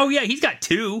 Oh yeah, he's got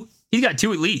 2. He's got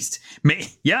 2 at least.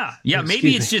 Yeah.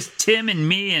 Maybe it's just Tim and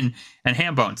me and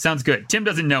Hambone. Sounds good. Tim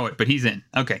doesn't know it, but he's in.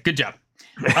 Okay, good job.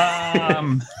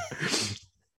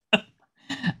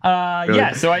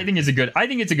 Yeah. So I think it's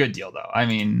a good deal, though. I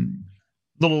mean,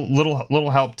 little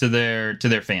help to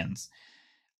their fans.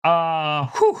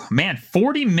 Man,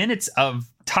 40 minutes of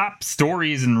top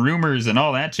stories and rumors and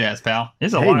all that jazz, pal.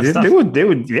 There's a lot of stuff. They would, we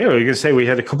were going to say we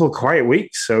had a couple of quiet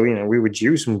weeks, so we would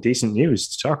use some decent news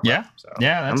to talk about.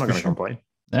 Yeah, I'm not going to complain.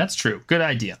 That's true. Good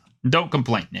idea. Don't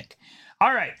complain, Nick.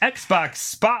 All right, Xbox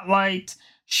Spotlight.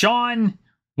 Sean,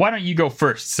 why don't you go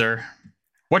first, sir?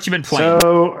 What you been playing?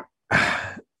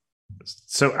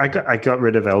 So I got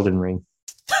rid of Elden Ring.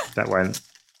 That went.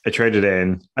 I traded it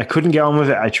in. I couldn't get on with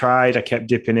it. I tried. I kept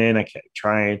dipping in. I kept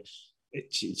trying.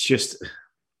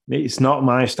 It's not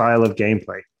my style of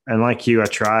gameplay. And like you, I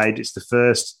tried. It's the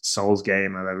first Souls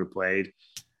game I've ever played.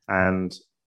 And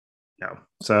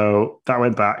so that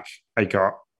went back. I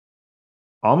got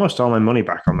almost all my money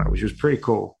back on that, which was pretty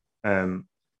cool. And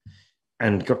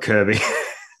got Kirby.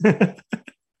 I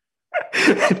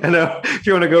know if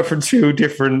you want to go from 2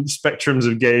 different spectrums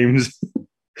of games,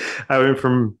 I went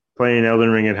from playing Elden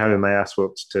Ring and having my ass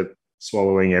whooped to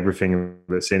swallowing everything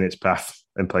that's in its path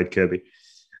and played Kirby.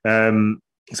 So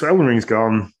Elden Ring's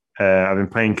gone. I've been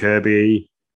playing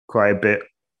Kirby quite a bit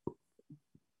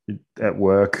at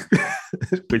work,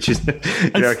 which is,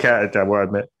 I won't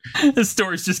admit. The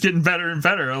story's just getting better and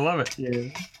better. I love it. Yeah.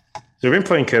 So I've been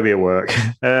playing Kirby at work.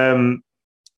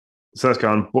 So that's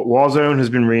gone. Warzone has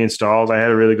been reinstalled. I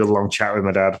had a really good long chat with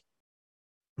my dad.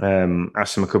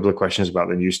 Asked him a couple of questions about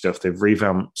the new stuff. They've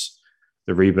revamped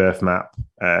the Rebirth map.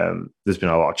 There's been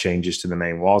a lot of changes to the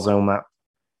main Warzone map.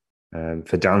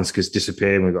 Verdansk has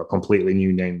disappeared. And we've got a completely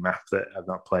new named map that I've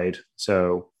not played.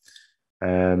 So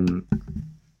I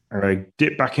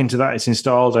dipped back into that. It's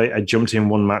installed. I jumped in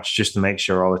one match just to make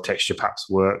sure all the texture packs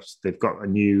worked. They've got a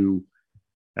new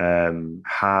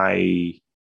high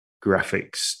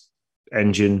graphics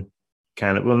engine,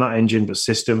 not engine, but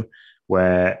system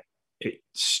where it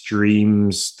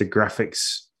streams the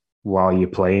graphics while you're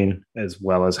playing as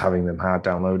well as having them hard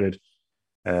downloaded.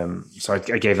 So I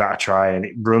gave that a try, and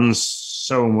it runs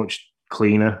so much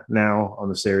cleaner now on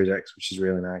the Series X, which is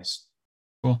really nice.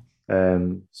 Cool.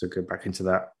 So go back into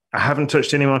that. I haven't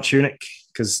touched any more Tunic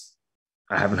because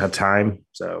I haven't had time.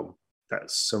 So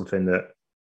that's something that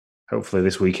hopefully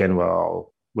this weekend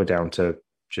we're down to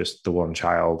just the one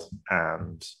child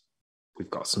and we've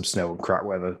got some snow and crap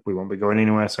weather. We won't be going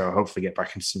anywhere, so I'll hopefully get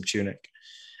back into some Tunic.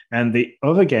 And the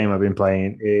other game I've been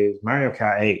playing is Mario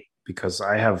Kart 8 because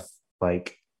I have I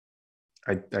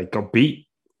got beat.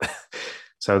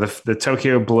 So the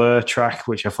Tokyo Blur track,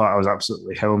 which I thought I was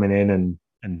absolutely homing in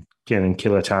and getting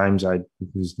killer times, I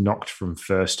was knocked from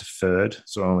first to third,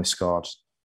 so I only scored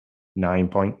 9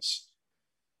 points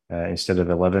instead of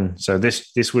 11. So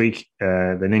this week,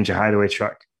 the Ninja Hideaway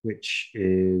track, which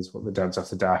is what the Dads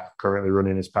After Dark are currently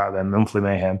running as part of their monthly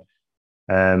mayhem.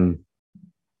 I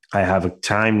have a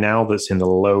time now that's in the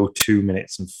low 2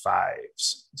 minutes and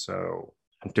 5s. So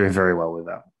I'm doing very well with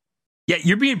that. Yeah,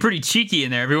 you're being pretty cheeky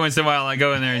in there. Every once in a while, I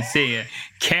go in there and see you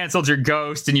canceled your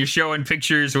ghost, and you're showing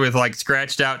pictures with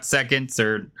scratched out seconds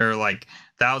or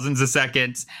thousands of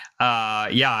seconds.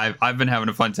 I've been having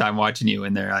a fun time watching you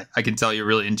in there. I can tell you're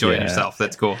really enjoying yourself.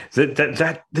 That's cool.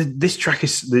 This track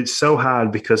it's so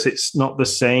hard because it's not the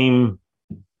same.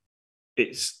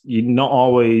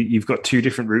 You've got 2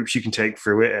 different routes you can take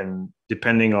through it, and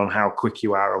depending on how quick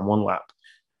you are on one lap,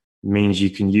 means you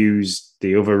can use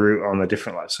the other route on a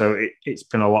different lap. So it's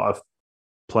been a lot of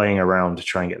playing around to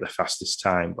try and get the fastest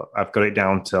time, but I've got it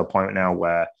down to a point now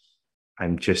where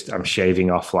I'm shaving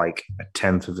off like a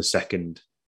 1/10 of a second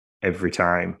every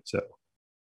time. So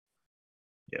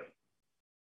yeah.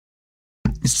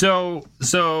 So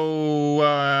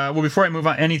before I move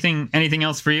on, anything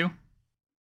else for you?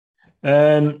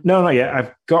 No, not yet.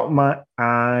 I've got my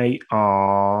eye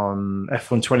on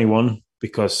F121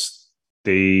 because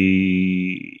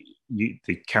the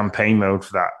campaign mode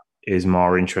for that is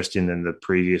more interesting than the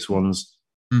previous ones,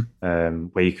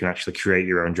 where you can actually create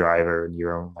your own driver and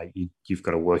your own you've got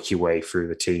to work your way through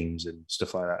the teams and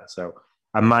stuff like that. So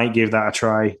I might give that a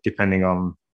try, depending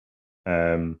on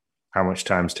how much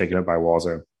time's taken up by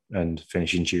Warzone and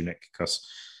finishing Tunic, because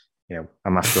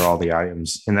I'm after all the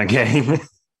items in that game.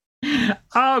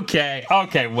 Okay,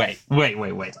 wait.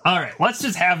 All right, let's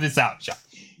just have this out, Sean.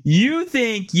 You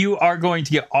think you are going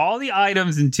to get all the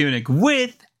items in Tunic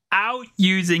without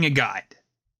using a guide?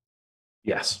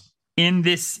 Yes. In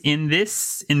this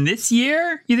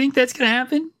year, you think that's going to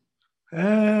happen?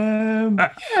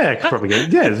 Yeah, probably.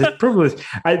 Yeah, probably.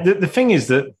 The thing is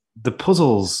that the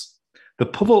puzzles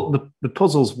the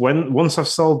puzzles, once I've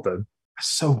solved them, are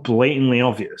so blatantly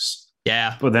obvious.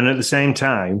 Yeah. But then at the same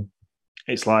time,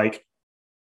 it's like,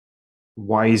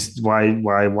 why is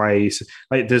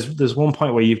like there's one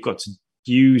point where you've got to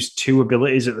use two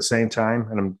abilities at the same time,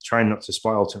 and I'm trying not to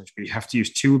spoil too much, but you have to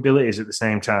use two abilities at the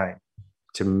same time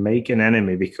to make an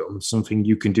enemy become something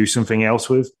you can do something else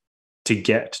with to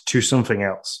get to something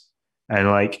else. And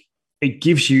like it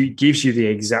gives you the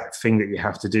exact thing that you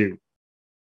have to do.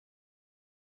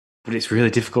 But it's really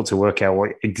difficult to work out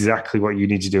exactly what you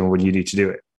need to do and when you need to do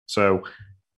it. So,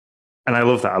 and I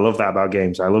love that. I love that about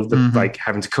games. I love the like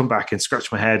having to come back and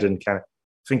scratch my head and kind of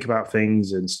think about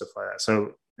things and stuff like that.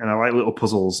 So, and I like little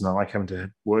puzzles and I like having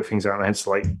to work things out. And hence,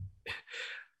 like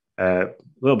a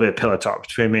little bit of pillow talk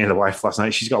between me and the wife last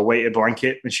night. She's got a weighted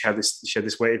blanket, and she had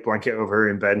this weighted blanket over her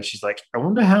in bed. And she's like, "I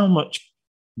wonder how much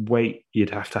weight you'd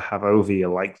have to have over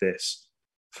you like this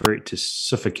for it to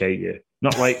suffocate you,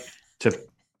 not like to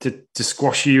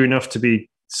squash you enough to be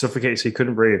suffocated so you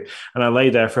couldn't breathe." And I lay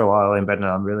there for a while in bed, and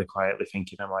I'm really quietly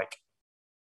thinking, I'm like,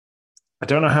 I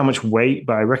don't know how much weight,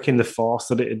 but I reckon the force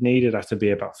that it'd need would have to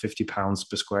be about 50 pounds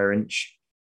per square inch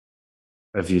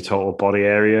of your total body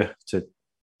area to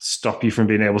stop you from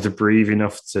being able to breathe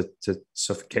enough to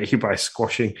suffocate you by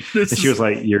squashing. And she was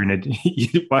like, "You're an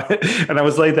idiot." And I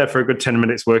was laid there for a good 10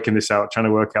 minutes working this out, trying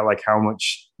to work out like how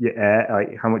much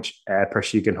air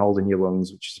pressure you can hold in your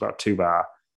lungs, which is about 2 bar.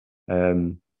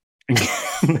 So,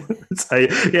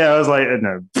 yeah, I was like,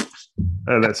 no.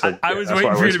 I was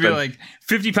waiting for you to be like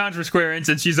 50 pounds per square inch,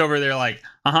 and she's over there like,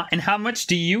 and how much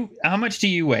do you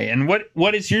weigh, and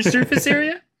what is your surface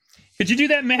area? Could you do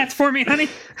that math for me, honey?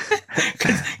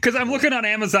 Because I'm looking on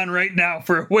Amazon right now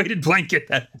for a weighted blanket.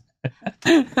 Yeah.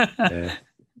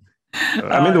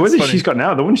 I mean, the one that she's got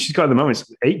now, the one she's got at the moment,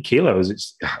 is 8 kilos.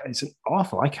 It's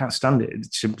awful. I can't stand it.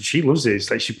 She loves it.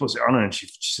 It's like she puts it on her and she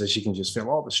says she can just feel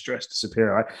all the stress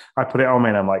disappear. I put it on me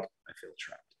and I'm like, I feel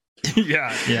trapped.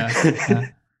 Yeah.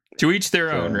 To each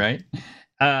their own, right?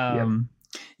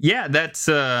 Yeah, that's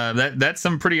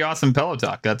some pretty awesome pillow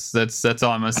talk. That's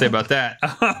all I'm gonna say about that.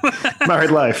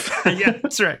 Married life. Yeah,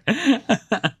 that's right.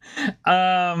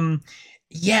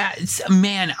 Yeah,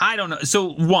 man, I don't know.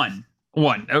 So one,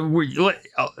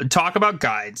 talk about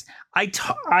guides.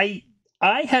 I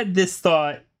had this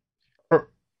thought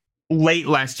late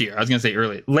last year. I was gonna say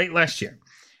late last year.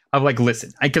 Of like,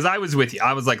 listen, because I was with you.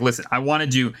 I was like, listen, I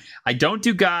don't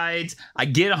do guides. I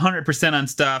get 100% on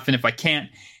stuff, and if I can't.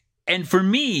 And for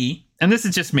me, and this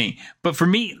is just me, but for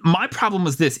me, my problem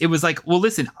was this. It was like, well,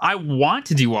 listen, I want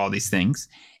to do all these things.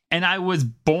 And I was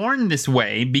born this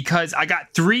way because I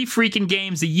got 3 freaking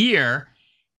games a year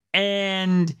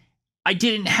and I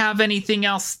didn't have anything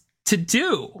else to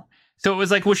do. So it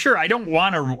was like, well, sure, I don't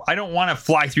want to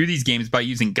fly through these games by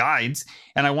using guides,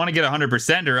 and I want to get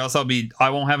 100% or else I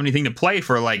won't have anything to play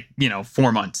for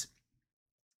 4 months.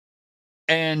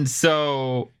 And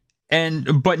so,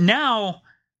 but now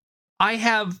I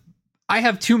have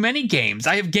too many games.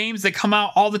 I have games that come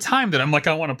out all the time that I'm like,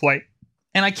 I want to play,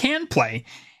 and I can play,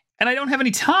 and I don't have any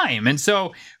time. And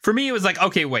so for me, it was like,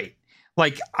 okay, wait,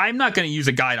 like I'm not going to use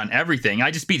a guide on everything.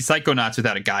 I just beat Psychonauts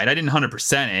without a guide. I didn't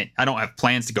 100% it. I don't have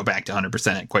plans to go back to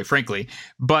 100% it, quite frankly.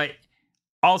 But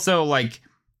also, like,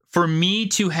 for me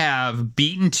to have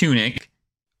beaten Tunic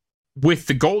with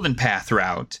the Golden Path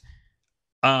route,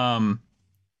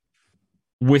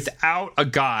 without a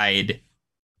guide,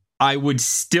 I would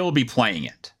still be playing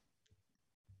it.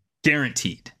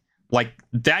 Guaranteed. Like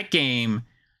that game,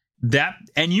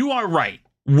 and you are right.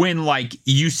 When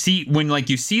you see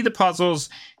the puzzles,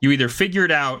 you either figure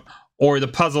it out or the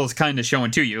puzzle is kind of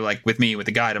showing to you. Like with me with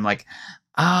the guide, I'm like,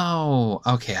 oh,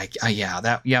 okay,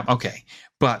 okay.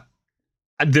 But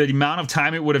the amount of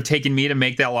time it would have taken me to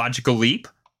make that logical leap,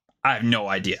 I have no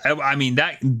idea. I mean,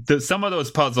 some of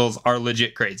those puzzles are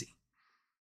legit crazy.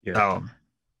 Yeah.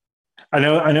 I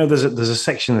know. There's a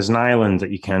section. There's an island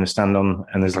that you kind of stand on,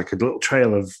 and there's like a little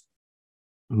trail of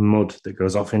mud that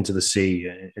goes off into the sea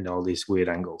in all these weird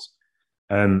angles.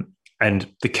 And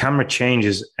the camera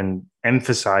changes and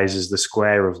emphasizes the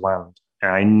square of land.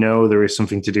 And I know there is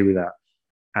something to do with that.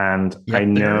 And I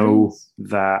know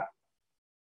that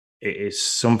it is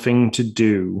something to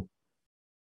do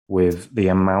with the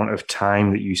amount of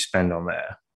time that you spend on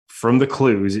there. From the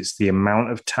clues, it's the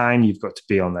amount of time you've got to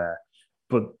be on there.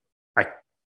 But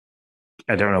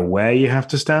I don't know where you have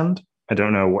to stand. I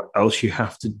don't know what else you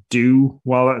have to do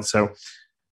while that. So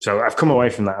I've come away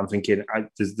from that. I'm thinking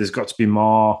there's got to be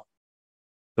more.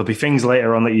 There'll be things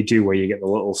later on that you do where you get the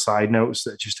little side notes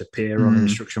that just appear on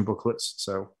instruction booklets.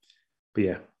 So, but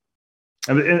yeah,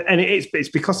 and it's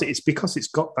because it's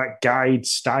got that guide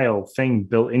style thing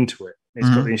built into it. It's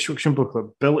got the instruction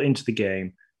booklet built into the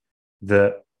game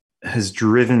that has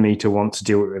driven me to want to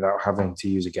do it without having to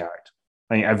use a guide.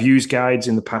 I've used guides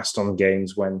in the past on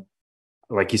games when,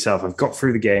 like yourself, I've got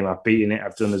through the game, I've beaten it,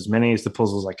 I've done as many as the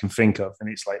puzzles I can think of, and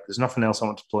it's like there's nothing else I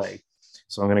want to play.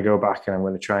 So I'm going to go back and I'm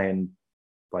going to try and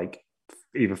like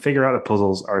either figure out the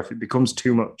puzzles, or if it becomes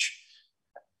too much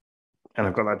and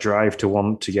I've got that drive to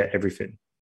want to get everything,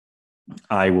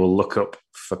 I will look up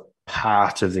for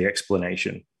part of the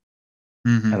explanation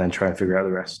and then try and figure out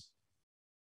the rest.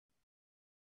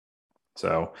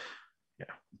 So,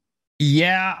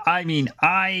 yeah. I mean,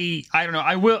 I don't know.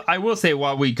 I will say,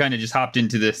 while we kind of just hopped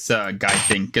into this guide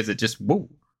thing, because it just whoa.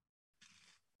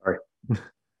 Sorry,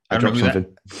 I don't know who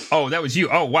that. Oh, that was you.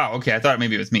 Oh, wow. Okay, I thought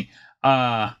maybe it was me.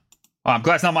 I'm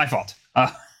glad it's not my fault.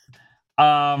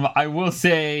 I will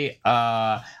say,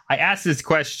 I asked this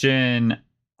question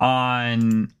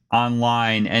online,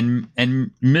 and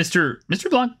Mr.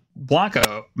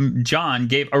 Blanco John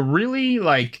gave a really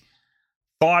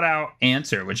thought out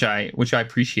answer, which I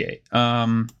appreciate.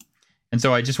 And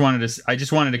so I just wanted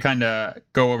to kind of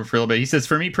go over for a little bit. He says,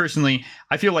 for me personally,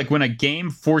 I feel like when a game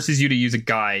forces you to use a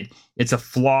guide, it's a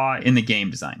flaw in the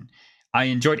game design. I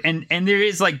enjoyed, and there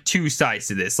is two sides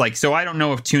to this. So I don't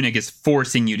know if Tunic is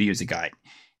forcing you to use a guide.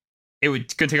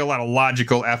 It's going to take a lot of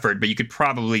logical effort, but you could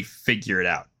probably figure it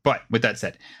out. But with that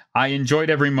said, I enjoyed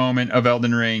every moment of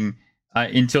Elden Ring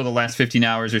until the last 15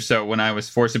 hours or so, when I was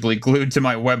forcibly glued to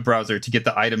my web browser to get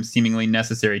the items seemingly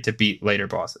necessary to beat later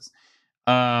bosses.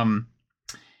 Can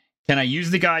I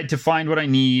use the guide to find what I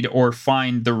need or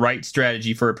find the right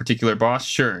strategy for a particular boss?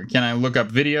 Sure. Can I look up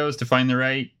videos to find the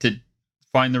right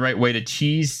way to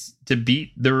cheese to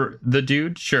beat the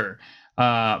dude? Sure.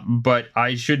 But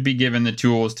I should be given the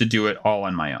tools to do it all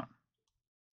on my own.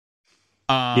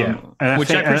 And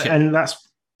which I appreciate. And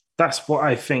that's what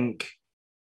I think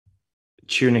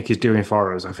Tunic is doing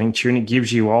for us. I think Tunic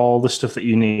gives you all the stuff that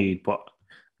you need, but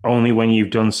only when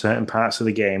you've done certain parts of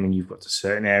the game and you've got to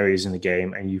certain areas in the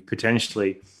game and you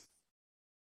potentially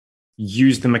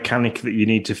use the mechanic that you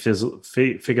need to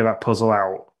figure that puzzle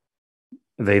out.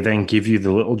 They then give you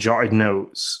the little jotted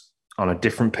notes on a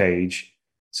different page.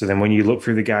 So then when you look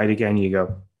through the guide again, you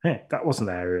go, hey, that wasn't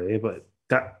there earlier, but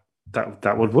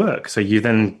that would work. So you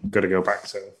then got to go back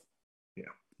to,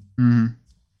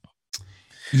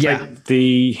 Yeah.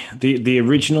 The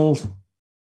original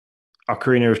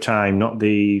Ocarina of Time, not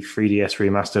the 3DS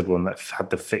remastered one that had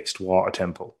the fixed water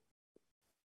temple.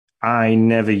 I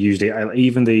never used it.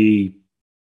 Even the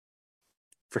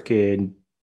freaking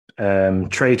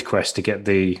trade quest to get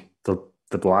the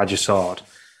larger sword.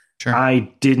 Sure.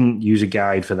 I didn't use a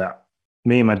guide for that.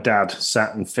 Me and my dad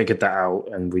sat and figured that out,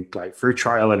 and we through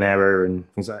trial and error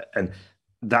and things like that. And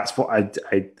that's what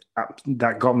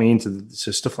that got me into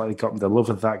stuff like that. The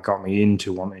love of that got me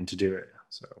into wanting to do it.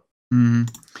 So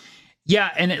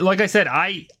yeah, and like I said,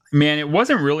 it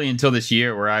wasn't really until this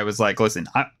year where I was like, listen,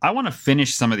 I want to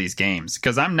finish some of these games,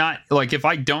 because I'm not if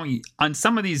I don't on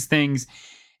some of these things.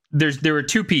 There were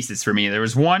two pieces for me. There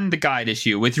was one, the guide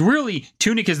issue, which really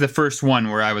Tunic is the first one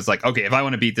where I was like, okay, if I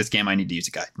want to beat this game, I need to use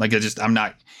a guide. I'm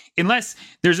not, unless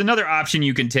there's another option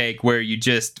you can take where you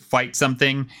just fight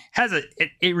something.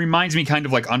 It reminds me kind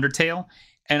of like Undertale,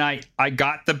 and I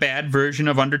got the bad version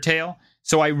of Undertale,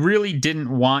 so I really didn't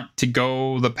want to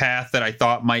go the path that I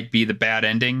thought might be the bad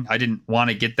ending. I didn't want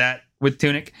to get that with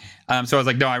Tunic, so I was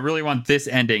like, no, I really want this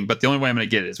ending, but the only way I'm going to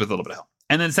get it is with a little bit of help.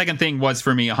 And then the second thing was,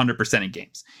 for me, 100% in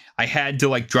games. I had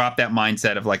to drop that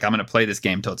mindset of I'm going to play this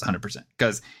game until it's 100%,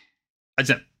 because I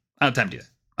don't have time to do that.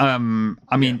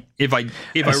 If I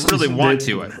really want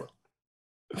to,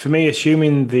 for me,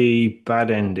 assuming the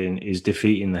bad ending is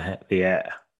defeating the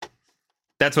heir.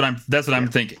 That's what I'm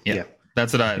thinking. Yeah.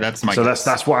 That's my. So guess.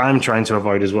 that's what I'm trying to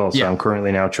avoid as well. So I'm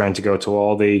currently now trying to go to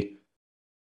all the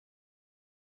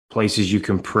places you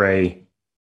can pray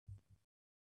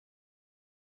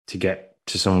to get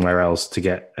to somewhere else to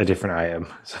get a different item.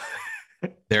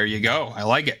 There you go. I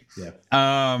like it. Yeah.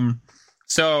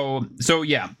 So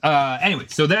yeah. Anyway,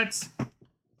 so that's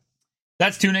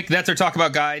Tunic. That's our talk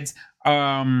about guides.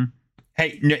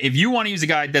 Hey, if you want to use a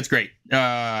guide, that's great.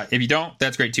 If you don't,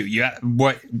 that's great too.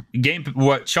 What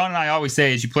Sean and I always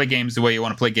say is, you play games the way you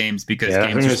want to play games, because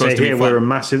games are supposed to be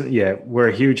fun. We're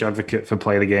a huge advocate for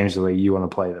play the games the way you want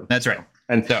to play them. That's right.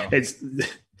 And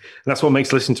that's what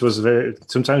makes listening to us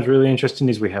sometimes really interesting,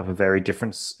 is we have a very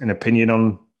different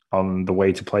opinion on the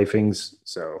way to play things.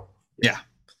 So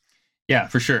yeah,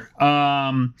 for sure.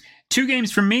 2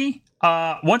 games from me.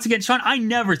 Once again, Sean, I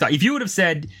never thought, if you would have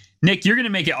said Nick, you're going to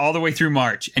make it all the way through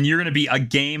March, and you're going to be a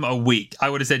game a week. I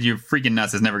would have said you're freaking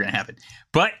nuts. It's never going to happen.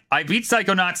 But I beat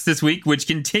Psychonauts this week, which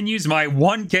continues my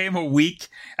one game a week.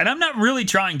 And I'm not really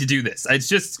trying to do this.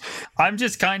 I'm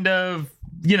just kind of,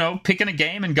 picking a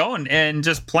game and going and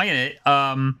just playing it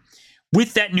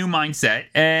with that new mindset.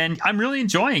 And I'm really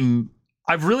enjoying.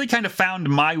 I've really kind of found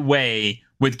my way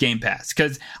with Game Pass,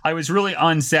 because I was really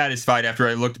unsatisfied after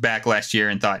I looked back last year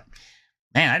and thought,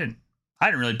 man, I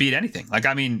didn't really beat anything. Like,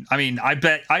 I mean, I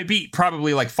bet I beat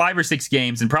probably like 5 or 6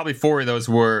 games, and probably 4 of those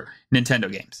were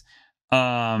Nintendo games.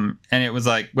 And it was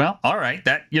like, well, all right,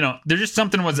 that, there's just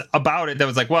something was about it that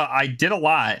was like, well, I did a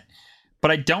lot, but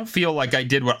I don't feel like I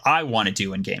did what I want to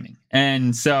do in gaming.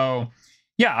 And so,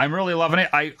 yeah, I'm really loving it.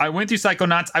 I went through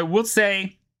Psychonauts. I will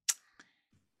say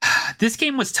this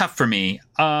game was tough for me.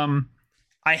 I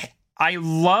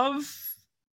love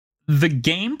the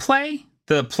gameplay.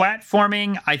 The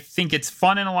platforming, I think it's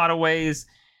fun in a lot of ways.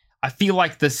 I feel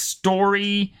like the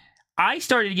story, I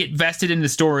started to get vested in the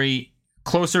story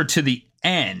closer to the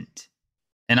end.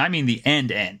 And I mean the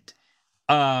end.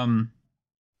 But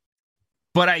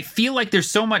I feel like there's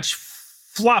so much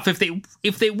fluff. If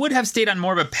they would have stayed on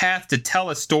more of a path to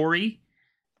tell a story,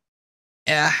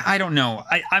 I don't know.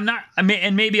 And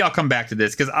maybe I'll come back to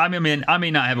this, because I may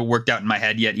not have it worked out in my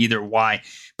head yet either why.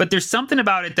 But there's something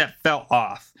about it that fell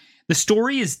off. The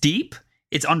story is deep.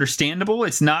 It's understandable.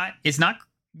 It's not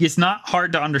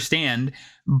hard to understand,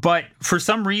 but for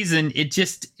some reason it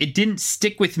didn't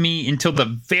stick with me until the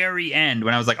very end,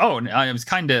 when I was like, oh, I was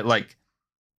kind of like,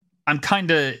 I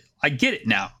get it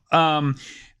now.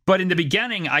 But in the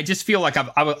beginning, I just feel like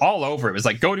I was all over it. It was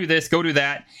like, go do this, go do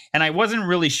that. And I wasn't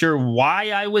really sure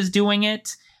why I was doing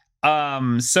it.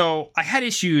 So I had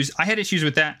issues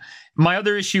with that. My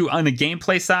other issue on the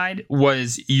gameplay side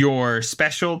was your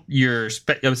special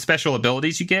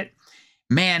abilities you get.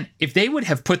 Man, if they would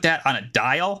have put that on a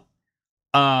dial,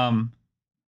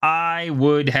 I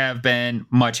would have been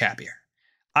much happier.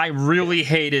 I really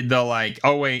hated the like,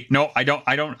 oh wait, no, I don't,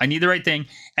 I need the right thing.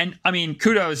 And I mean,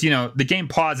 kudos, the game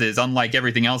pauses, unlike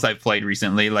everything else I've played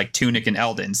recently, like Tunic and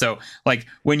Elden. So like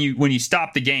when you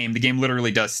stop the game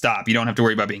literally does stop. You don't have to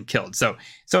worry about being killed. So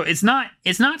it's not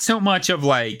so much of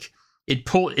like, you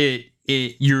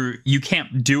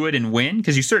can't do it and win,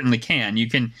 because you certainly can. You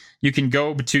can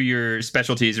go to your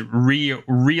specialties,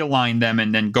 realign them,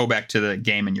 and then go back to the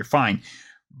game, and you're fine.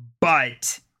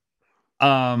 But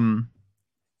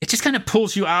it just kind of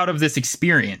pulls you out of this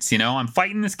experience. I'm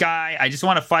fighting this guy. I just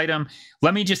want to fight him.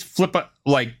 Let me just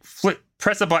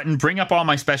press a button, bring up all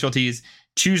my specialties,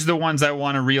 choose the ones I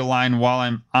want to realign while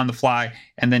I'm on the fly,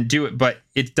 and then do it. But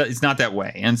it's not that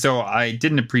way. And so I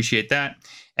didn't appreciate that.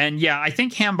 And yeah, I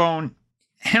think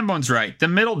Hambone's right. The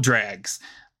middle drags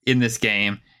in this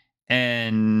game.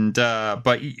 And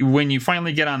but when you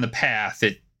finally get on the path,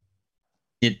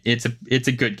 it's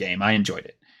a good game. I enjoyed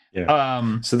it.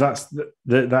 Yeah. So that's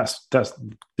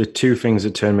the two things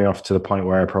that turned me off to the point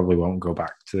where I probably won't go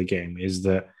back to the game, is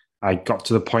that I got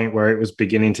to the point where it was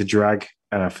beginning to drag,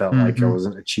 and I felt like I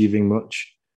wasn't achieving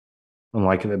much.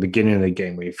 Unlike at the beginning of the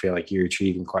game where you feel like you're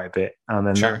achieving quite a bit. And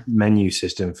then that menu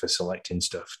system for selecting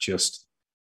stuff,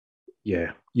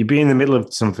 you'd be in the middle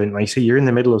of something, like you say, you're in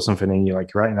the middle of something and you're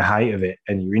like right in the height of it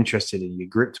and you're interested and you're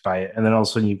gripped by it. And then all of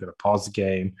a sudden you've got to pause the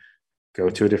game, go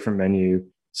to a different menu,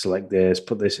 select this,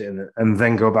 put this in, and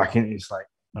then go back in. It's like,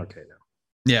 okay, no.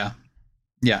 Yeah.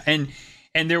 Yeah.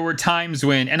 And there were times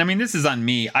when, and I mean, this is on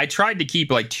me, I tried to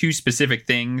keep like 2 specific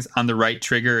things on the right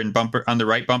trigger and bumper on the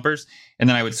right bumpers, and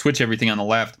then I would switch everything on the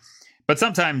left. But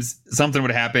sometimes something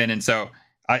would happen, and so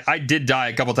I did die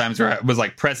a couple times where I was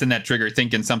like pressing that trigger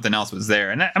thinking something else was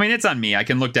there. And I mean, it's on me. I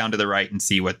can look down to the right and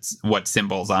see what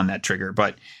symbol's on that trigger.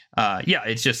 But yeah,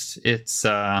 it's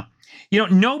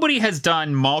nobody has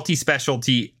done multi-special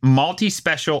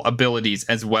abilities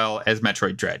as well as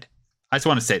Metroid Dread. I just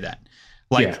want to say that.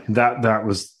 Like, that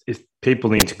was, if people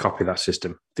need to copy that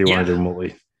system. They want to do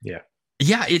multi. Yeah,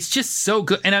 it's just so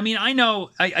good. And I mean, I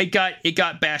know it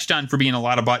got bashed on for being a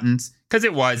lot of buttons, because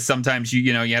it was. Sometimes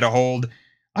you had to hold,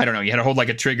 I don't know, you had to hold like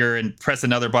a trigger and press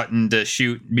another button to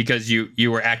shoot, because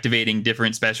you were activating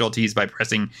different specialties by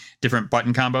pressing different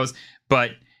button combos.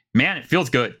 But man, it feels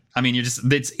good. I mean,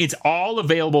 it's all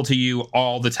available to you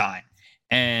all the time.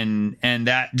 And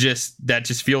that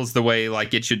just feels the way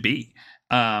like it should be.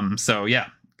 So yeah,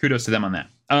 kudos to them on that.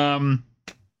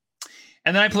 And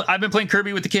then I've been playing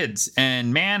Kirby with the kids,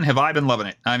 and man, have I been loving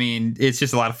it. I mean, it's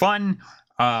just a lot of fun.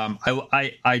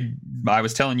 I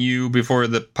was telling you before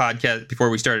the podcast,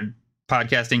 before we started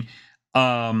podcasting,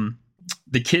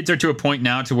 the kids are to a point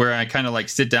now to where I kind of like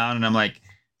sit down and I'm like,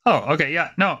 oh, okay, yeah,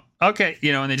 no, okay,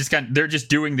 and they're just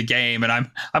doing the game, and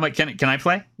I'm like, can I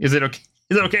play? Is it okay?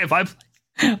 Is it okay if I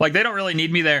play? Like, they don't really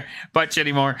need me there much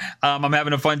anymore. I'm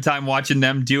having a fun time watching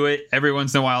them do it. Every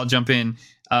once in a while, I'll jump in.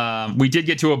 We did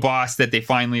get to a boss that they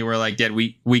finally were like, Dad,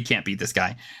 we can't beat this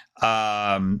guy.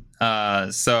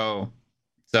 So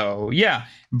yeah,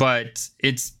 but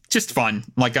it's just fun.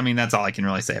 Like, I mean, that's all I can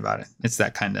really say about it. It's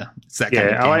that kind of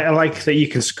game. I like that you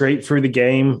can scrape through the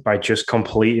game by just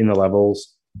completing the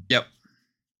levels. Yep.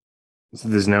 So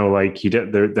there's no like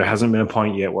there hasn't been a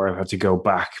point yet where I've had to go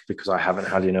back because I haven't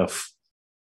had enough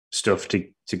stuff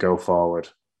to go forward.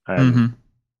 And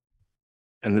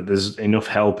that there's enough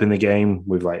help in the game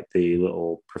with like the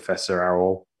little Professor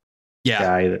Owl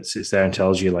guy that sits there and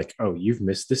tells you like, oh, you've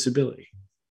missed this ability.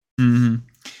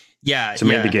 Yeah. To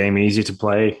make the game easy to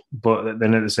play. But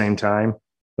then at the same time,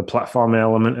 the platform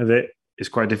element of it is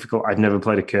quite difficult. I'd never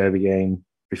played a Kirby game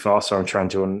before, so I'm trying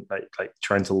to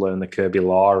trying to learn the Kirby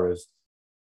lore of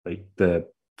like the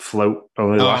float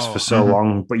only lasts for so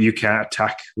long, but you can't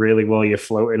attack really while you're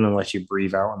floating unless you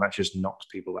breathe out, and that just knocks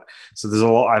people out. So there's a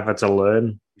lot I've had to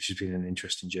learn, which has been an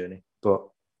interesting journey. But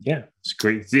yeah, it's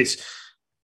great. It's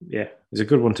a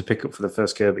good one to pick up for the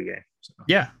first Kirby game. So.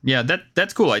 Yeah,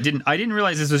 that's cool. I didn't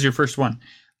realize this was your first one.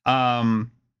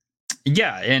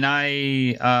 Yeah, and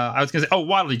I was gonna say,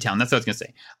 Waddle Dee Town. That's what I was gonna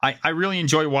say. I really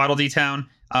enjoy Waddle Dee Town.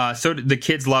 So the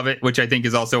kids love it, which I think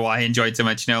is also why I enjoyed so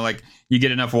much. Like, you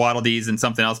get enough Waddle Dees and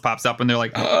something else pops up, and they're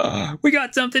like, "Oh, we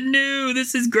got something new.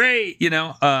 This is great."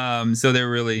 So they're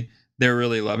really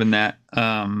loving that.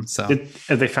 So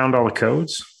have they found all the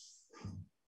codes?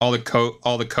 All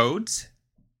the codes?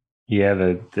 Yeah,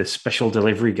 the special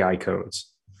delivery guy codes.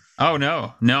 Oh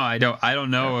no, I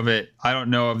don't know of it. I don't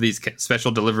know of these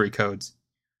special delivery codes.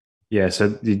 Yeah,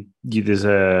 so there's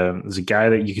a guy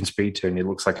that you can speak to, and he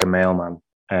looks like a mailman.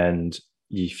 And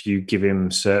if you give him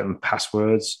certain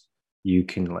passwords, you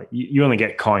can you only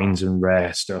get coins and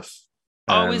rare stuff.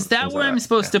 Is that where I'm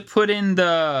supposed to put in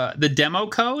the demo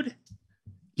code?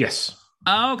 Yes.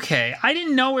 Okay, I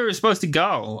didn't know where we were supposed to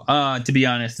go, to be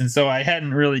honest, and so I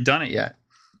hadn't really done it yet.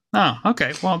 Oh,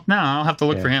 okay. Well, now I'll have to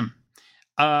look for him.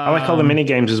 I like all the mini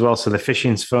games as well. So the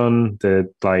fishing's fun.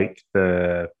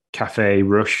 The Cafe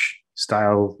Rush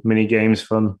style mini games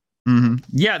fun.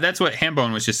 Yeah, that's what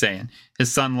Hambone was just saying.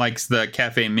 His son likes the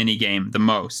cafe mini game the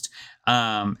most.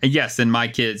 Yes, and my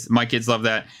kids love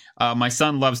that. My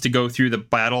son loves to go through the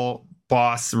battle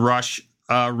boss rush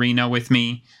arena with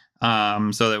me,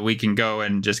 so that we can go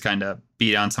and just kind of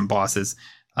beat on some bosses.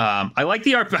 I like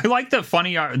the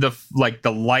funny the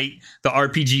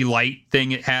RPG light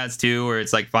thing it has too, where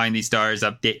it's like find these stars,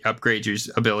 upgrade your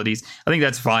abilities. I think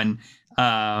that's fun.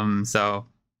 So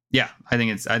yeah, I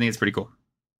think it's pretty cool.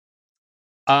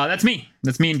 That's me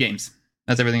in games.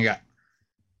 That's everything I got.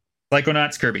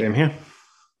 Psychonauts, Kirby. Same here.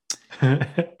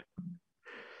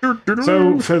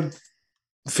 So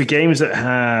for games that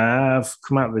have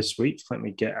come out this week, let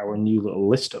me get our new little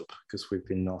list up because we've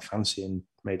been all fancy and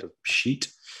made a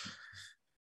sheet.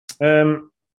 So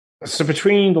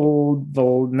between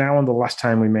the now and the last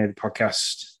time we made the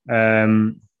podcast,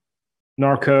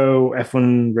 Narco,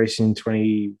 F1 Racing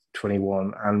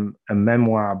 2021, and a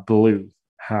Memoir Blue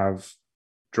have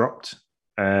dropped.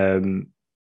 I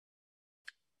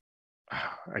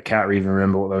can't even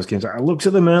remember what those games are. I looked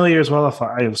at them earlier as well. I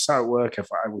thought I was sat at work. I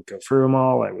thought I would go through them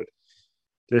all. I would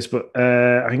do this, but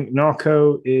I think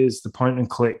Narco is the point and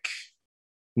click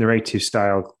narrative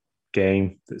style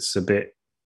game that's a bit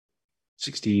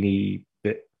 16-y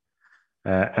bit.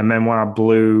 And Memoir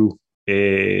Blue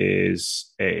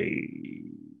is a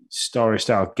story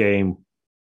style game.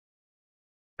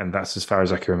 And that's as far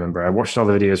as I can remember. I watched all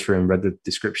the videos for him, read the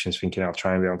descriptions, thinking I'll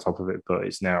try and be on top of it, but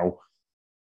it's now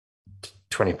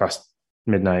 20 past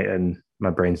midnight and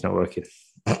my brain's not working.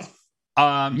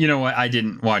 You know what? I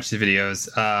didn't watch the videos.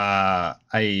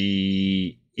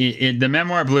 The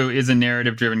Memoir Blue is a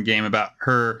narrative-driven game about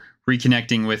her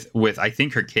reconnecting with I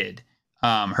think her kid,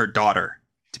 her daughter,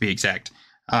 to be exact.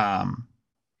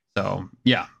 So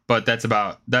yeah, but that's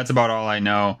about all I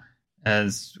know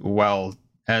as well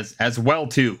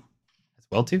too.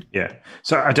 Yeah.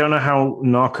 So I don't know how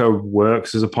Narco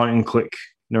works as a point and click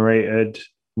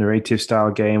narrative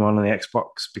style game on the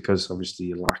Xbox because obviously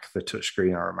you lack the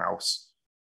touchscreen or a mouse.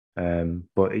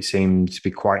 But it seemed to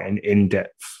be quite an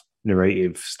in-depth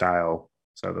narrative style.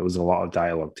 So there was a lot of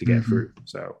dialogue to get through.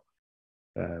 So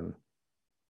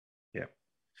yeah.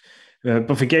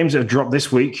 But for games that have dropped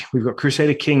this week, we've got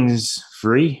Crusader Kings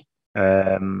 3.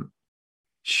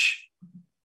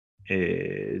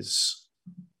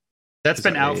 That's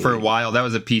been out for a while. That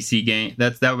was a PC game.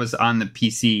 That was on the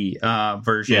PC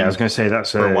version. Yeah, I was going to say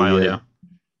that's for a while. Yeah.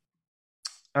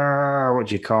 what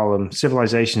do you call them?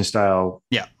 Civilization style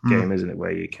Yeah. game, isn't it?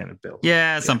 Where you kind of build.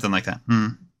 Yeah, something like that.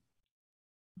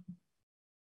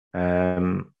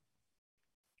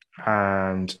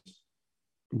 And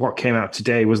what came out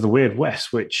today was the Weird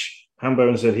West, which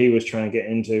Hambone said he was trying to get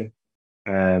into.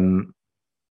 I'm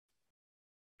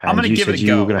going to give it a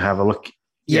go. You were going to have a look.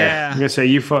 Yeah. I'm going to say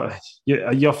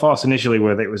your thoughts initially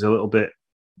were that it was a little bit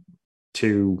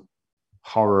too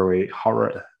horror.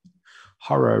 Well,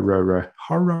 I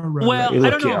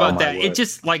don't know about that. It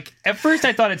just like at first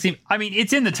I thought it seemed. I mean,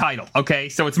 it's in the title, okay,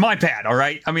 so it's my bad. All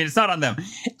right, I mean, it's not on them.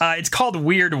 It's called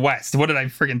Weird West. What did I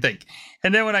freaking think?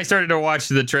 And then when I started to watch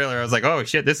the trailer, I was like, oh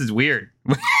shit, this is weird.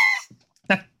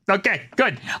 Okay,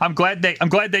 good. I'm glad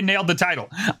they nailed the title.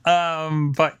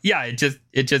 But yeah, it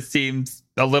just seems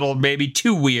a little maybe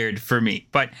too weird for me.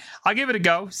 But I'll give it a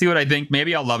go. See what I think.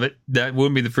 Maybe I'll love it. That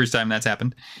wouldn't be the first time that's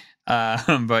happened.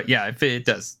 But yeah, it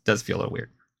does feel a little weird.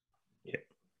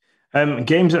 Yeah.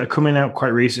 Games that are coming out quite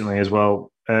recently as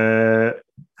well.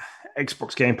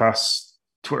 Xbox Game Pass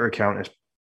Twitter account is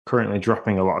currently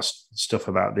dropping a lot of stuff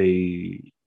about the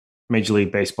Major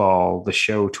League Baseball, the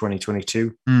show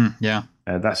 2022. Yeah.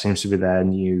 That seems to be their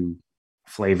new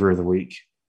flavor of the week.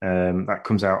 That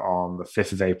comes out on the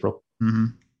 5th of April.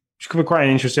 Which could be quite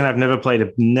interesting. I've never played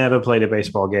a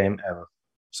baseball game ever.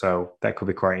 So that could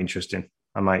be quite interesting.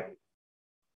 I might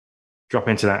drop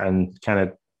into that and kind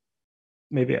of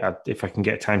maybe if I can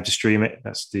get time to stream it.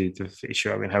 That's the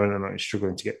issue I've been having. I'm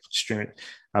struggling to get to stream it.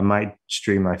 I might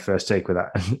stream my first take with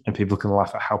that, and people can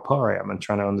laugh at how poor I am and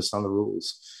trying to understand the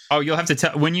rules. Oh, you'll have to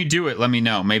tell when you do it. Let me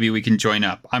know. Maybe we can join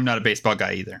up. I'm not a baseball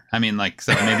guy either. I mean, like,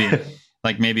 so maybe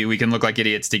maybe we can look like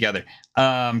idiots together.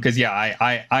 Because yeah,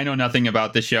 I know nothing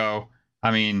about the show.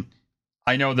 I mean,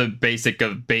 I know the basic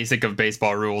of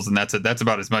baseball rules, and that's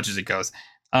about as much as it goes.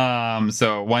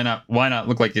 So why not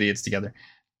look like idiots together?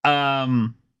 Yeah,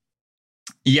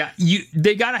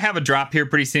 they got to have a drop here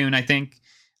pretty soon, I think.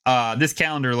 This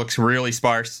calendar looks really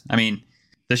sparse. I mean,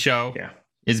 the show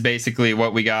is basically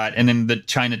what we got, and then the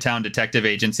Chinatown Detective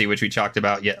Agency, which we talked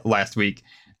about last week.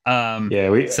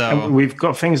 We've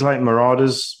got things like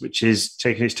Marauders, which is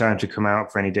taking its time to come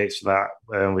out for any dates for that.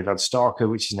 We've had Stalker,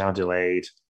 which is now delayed,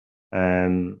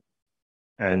 and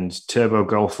Turbo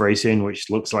Golf Racing, which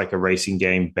looks like a racing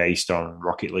game based on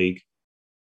Rocket League.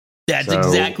 That's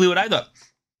exactly what I thought.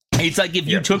 It's like if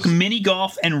you took mini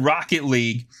golf and Rocket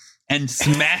League and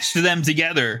smashed them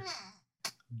together,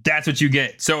 that's what you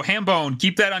get. So Hambone,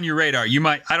 keep that on your radar. You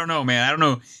might, I don't know, man. I don't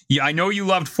know. I know you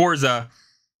loved Forza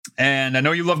and I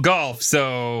know you love golf.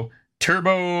 So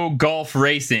Turbo Golf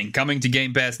Racing coming to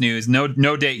Game Pass News. No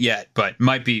date yet, but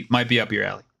might be up your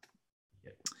alley.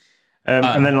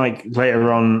 And then like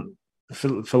later on,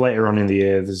 for later on in the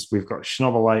year, we've got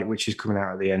Schnoberlight, which is coming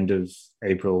out at the end of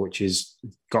April, which has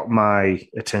got my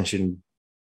attention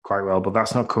quite well, but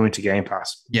that's not coming to Game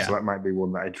Pass. Yeah. So that might be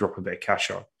one that I drop a bit of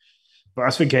cash on. But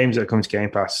as for games that are coming to Game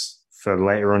Pass for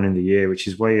later on in the year, which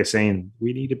is where you're saying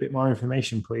we need a bit more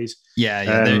information, please.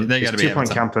 Yeah, they got to be 2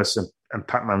 Point Campus and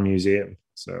Pac-Man Museum.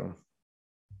 So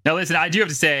now, listen, I do have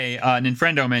to say,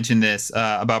 Ninfrendo mentioned this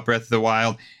about Breath of the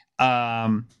Wild.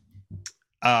 Breath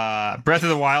of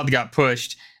the Wild got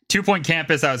pushed. 2 Point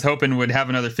Campus, I was hoping would have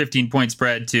another 15-point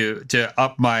spread to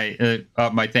up my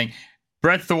thing.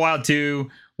 Breath of the Wild 2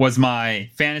 was my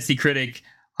fantasy critic.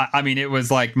 I mean, it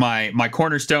was like my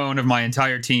cornerstone of my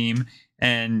entire team,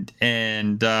 and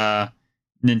Nintendo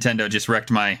just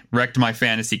wrecked my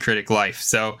fantasy critic life.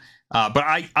 So, but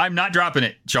I'm not dropping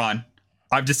it, Sean.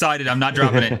 I've decided I'm not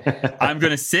dropping it. I'm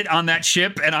gonna sit on that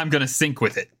ship and I'm gonna sink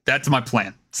with it. That's my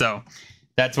plan. So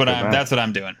that's what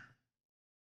I'm doing.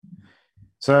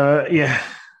 So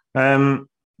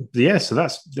so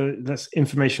that's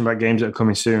information about games that are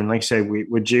coming soon. Like I say,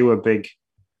 we're due an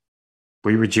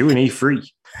E3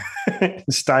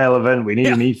 style event. We need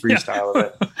an E3 style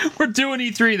event. We're doing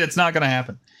E3. That's not going to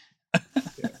happen.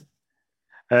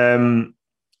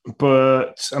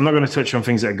 But I'm not going to touch on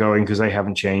things that are going because they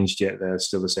haven't changed yet. They're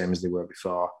still the same as they were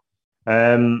before.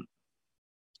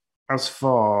 As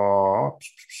for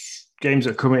games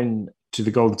that are coming to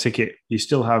the Golden Ticket, you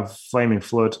still have Flaming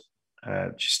Flood,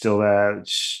 which is still there.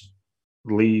 Which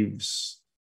leaves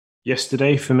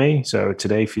yesterday for me, so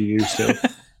today for you still.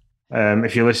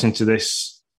 If you listen to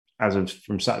this as of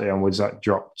from Saturday onwards, that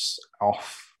drops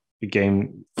off the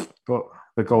game, but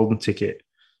the Golden Ticket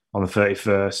on the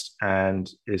 31st,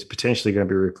 and is potentially going to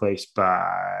be replaced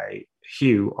by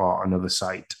Hue or another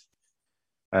site.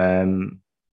 Or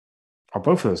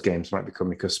both of those games might be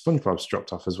coming because SpongeBob's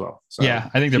dropped off as well. So yeah,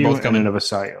 I think they're both coming. Another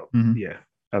site, mm-hmm. Yeah,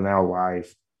 are now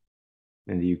live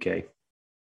in the UK,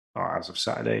 or as of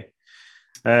Saturday.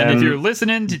 And if you're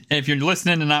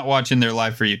listening and not watching, they're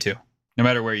live for you too, no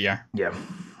matter where you are. Yeah.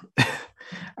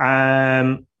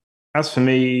 As for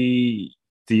me,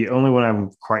 the only one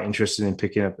I'm quite interested in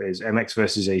picking up is MX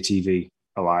versus ATV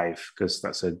Alive, because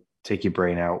that's a take your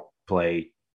brain out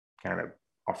play kind of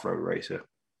off-road racer.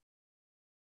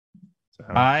 So.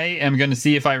 I am going to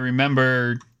see if I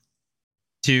remember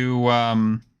to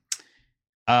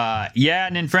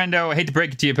Ninfrendo, I hate to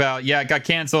break it to you, pal. Yeah, it got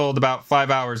canceled about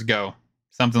 5 hours ago.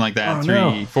 Something like that.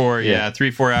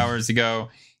 3-4 hours ago.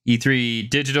 E3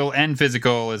 digital and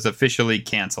physical is officially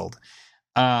canceled.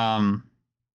 So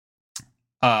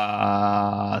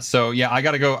yeah, I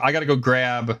gotta go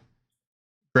grab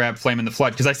Flame in the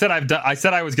Flood, because I said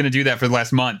I was gonna do that for the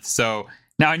last month, so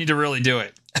now I need to really do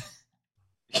it.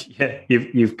 Yeah,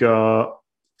 you've got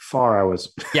 4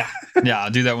 hours. yeah, I'll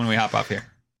do that when we hop off here.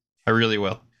 I really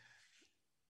will.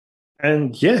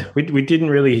 And yeah, we didn't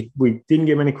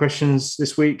get many questions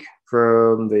this week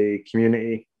from the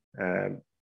community.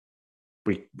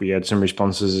 We had some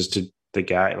responses as to the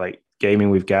guy, like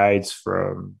gaming with guides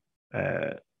from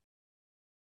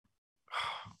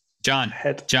John,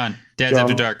 Dads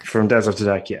After Dark. From Dads After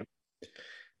Dark, yeah.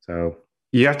 So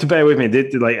you have to bear with me.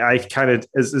 Like I kind of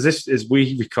as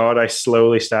we record, I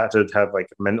slowly start to have like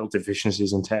mental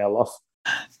deficiencies and tail off.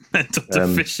 Mental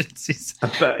deficiencies.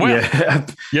 Yeah.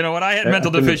 You know what? I had mental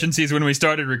deficiencies when we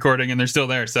started recording, and they're still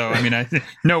there. So I mean,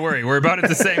 no worry. We're about at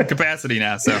the same capacity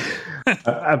now. So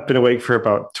I've been awake for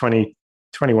about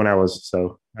 21 hours,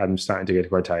 so I'm starting to get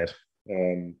quite tired.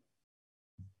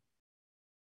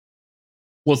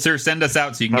 Well, sir, send us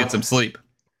out so you can get some sleep.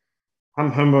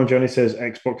 Humbo Johnny says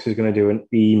Xbox is going to do an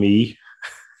E-Me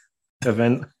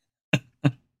event.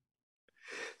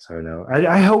 So no,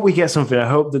 I hope we get something. I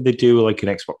hope that they do like an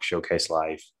Xbox Showcase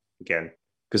Live again,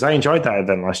 because I enjoyed that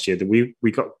event last year. That we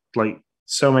got like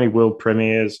so many world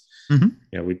premieres. Mm-hmm.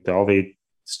 You know, with all the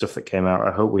stuff that came out.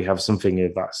 I hope we have something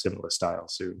of that similar style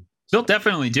soon. They'll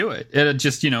definitely do it. It'll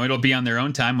just, it'll be on their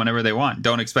own time whenever they want.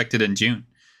 Don't expect it in June.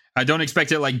 I don't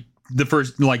expect it like the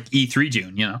first like E3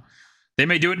 June. They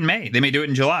may do it in May. They may do it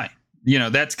in July.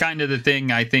 That's kind of the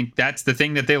thing. I think that's the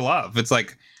thing that they love. It's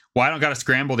like, well, I don't got to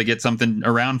scramble to get something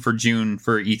around for June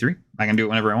for E3. I can do it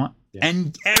whenever I want. Yeah.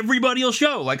 And everybody will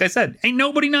show. Like I said, ain't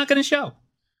nobody not going to show.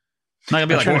 I'm not going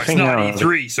to be like, it's not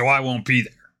E3, so I won't be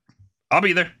there. I'll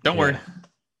be there. Don't worry.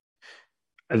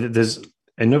 There's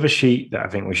another sheet that I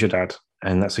think we should add,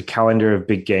 and that's a calendar of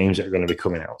big games that are going to be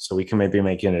coming out. So we can maybe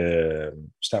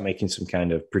start making some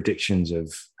kind of predictions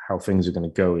of how things are going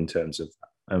to go in terms of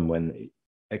and when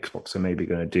Xbox are maybe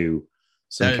going to do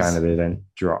some kind of event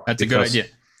drop. That's a good idea.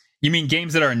 You mean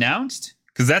games that are announced?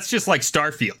 Because that's just like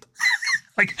Starfield.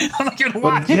 Like, I'm not gonna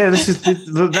lie. Yeah,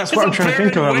 that's what I'm trying to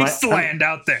think of. Wasteland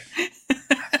out there.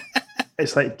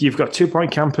 It's like you've got 2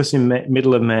 Point Campus in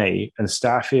middle of May, and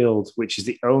Starfield, which is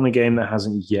the only game that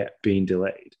hasn't yet been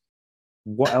delayed.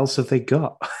 What else have they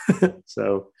got?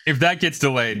 So if that gets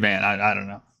delayed, man, I don't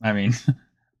know. I mean,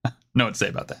 no what to say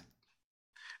about that.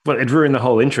 Well, it'd ruin the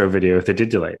whole intro video if they did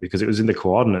delay it, because it was in the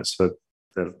coordinates for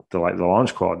the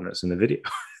launch coordinates in the video.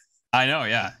 I know,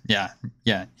 yeah.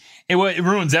 It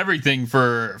ruins everything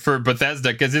for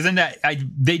Bethesda, because isn't that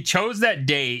they chose that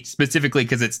date specifically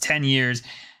because it's 10 years.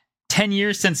 10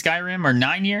 years since Skyrim, or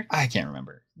 9 years? I can't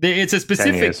remember. It's a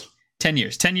specific 10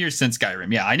 years. 10 years since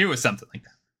Skyrim. Yeah, I knew it was something like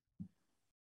that.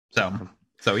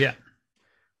 So yeah.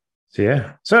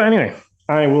 So anyway,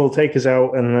 I will take us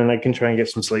out, and then I can try and get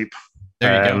some sleep.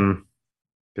 There you go.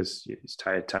 Because it's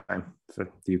tired time for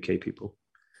the UK people.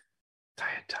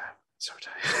 Tired time. So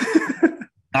tired.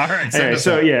 All right.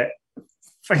 Anyway,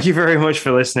 thank you very much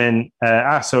for listening.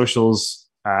 Our socials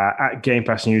at Game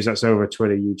Pass News. That's over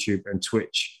Twitter, YouTube, and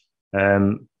Twitch.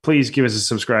 Please give us a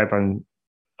subscribe on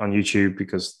YouTube,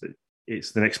 because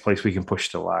it's the next place we can push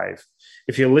to live.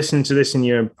 If you're listening to this in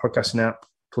your podcasting app,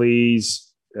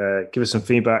 please give us some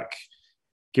feedback.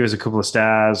 Give us a couple of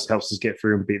stars. Helps us get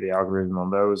through and beat the algorithm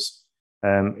on those.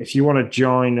 If you want to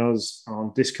join us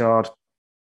on Discord,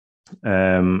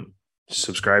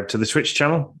 subscribe to the Twitch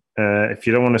channel. If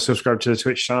you don't want to subscribe to the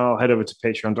Twitch channel, head over to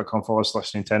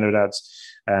patreon.com/Nintendo Dads.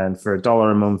 And for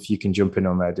 $1 a month, you can jump in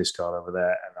on their Discord over there.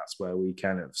 And that's where we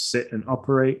kind of sit and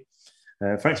operate.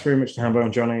 Thanks very much to Hambo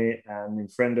and Johnny and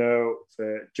Ninfrendo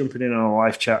for jumping in on a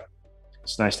live chat.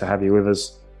 It's nice to have you with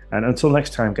us. And until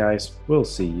next time, guys, we'll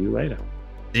see you later.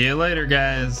 See you later,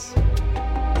 guys.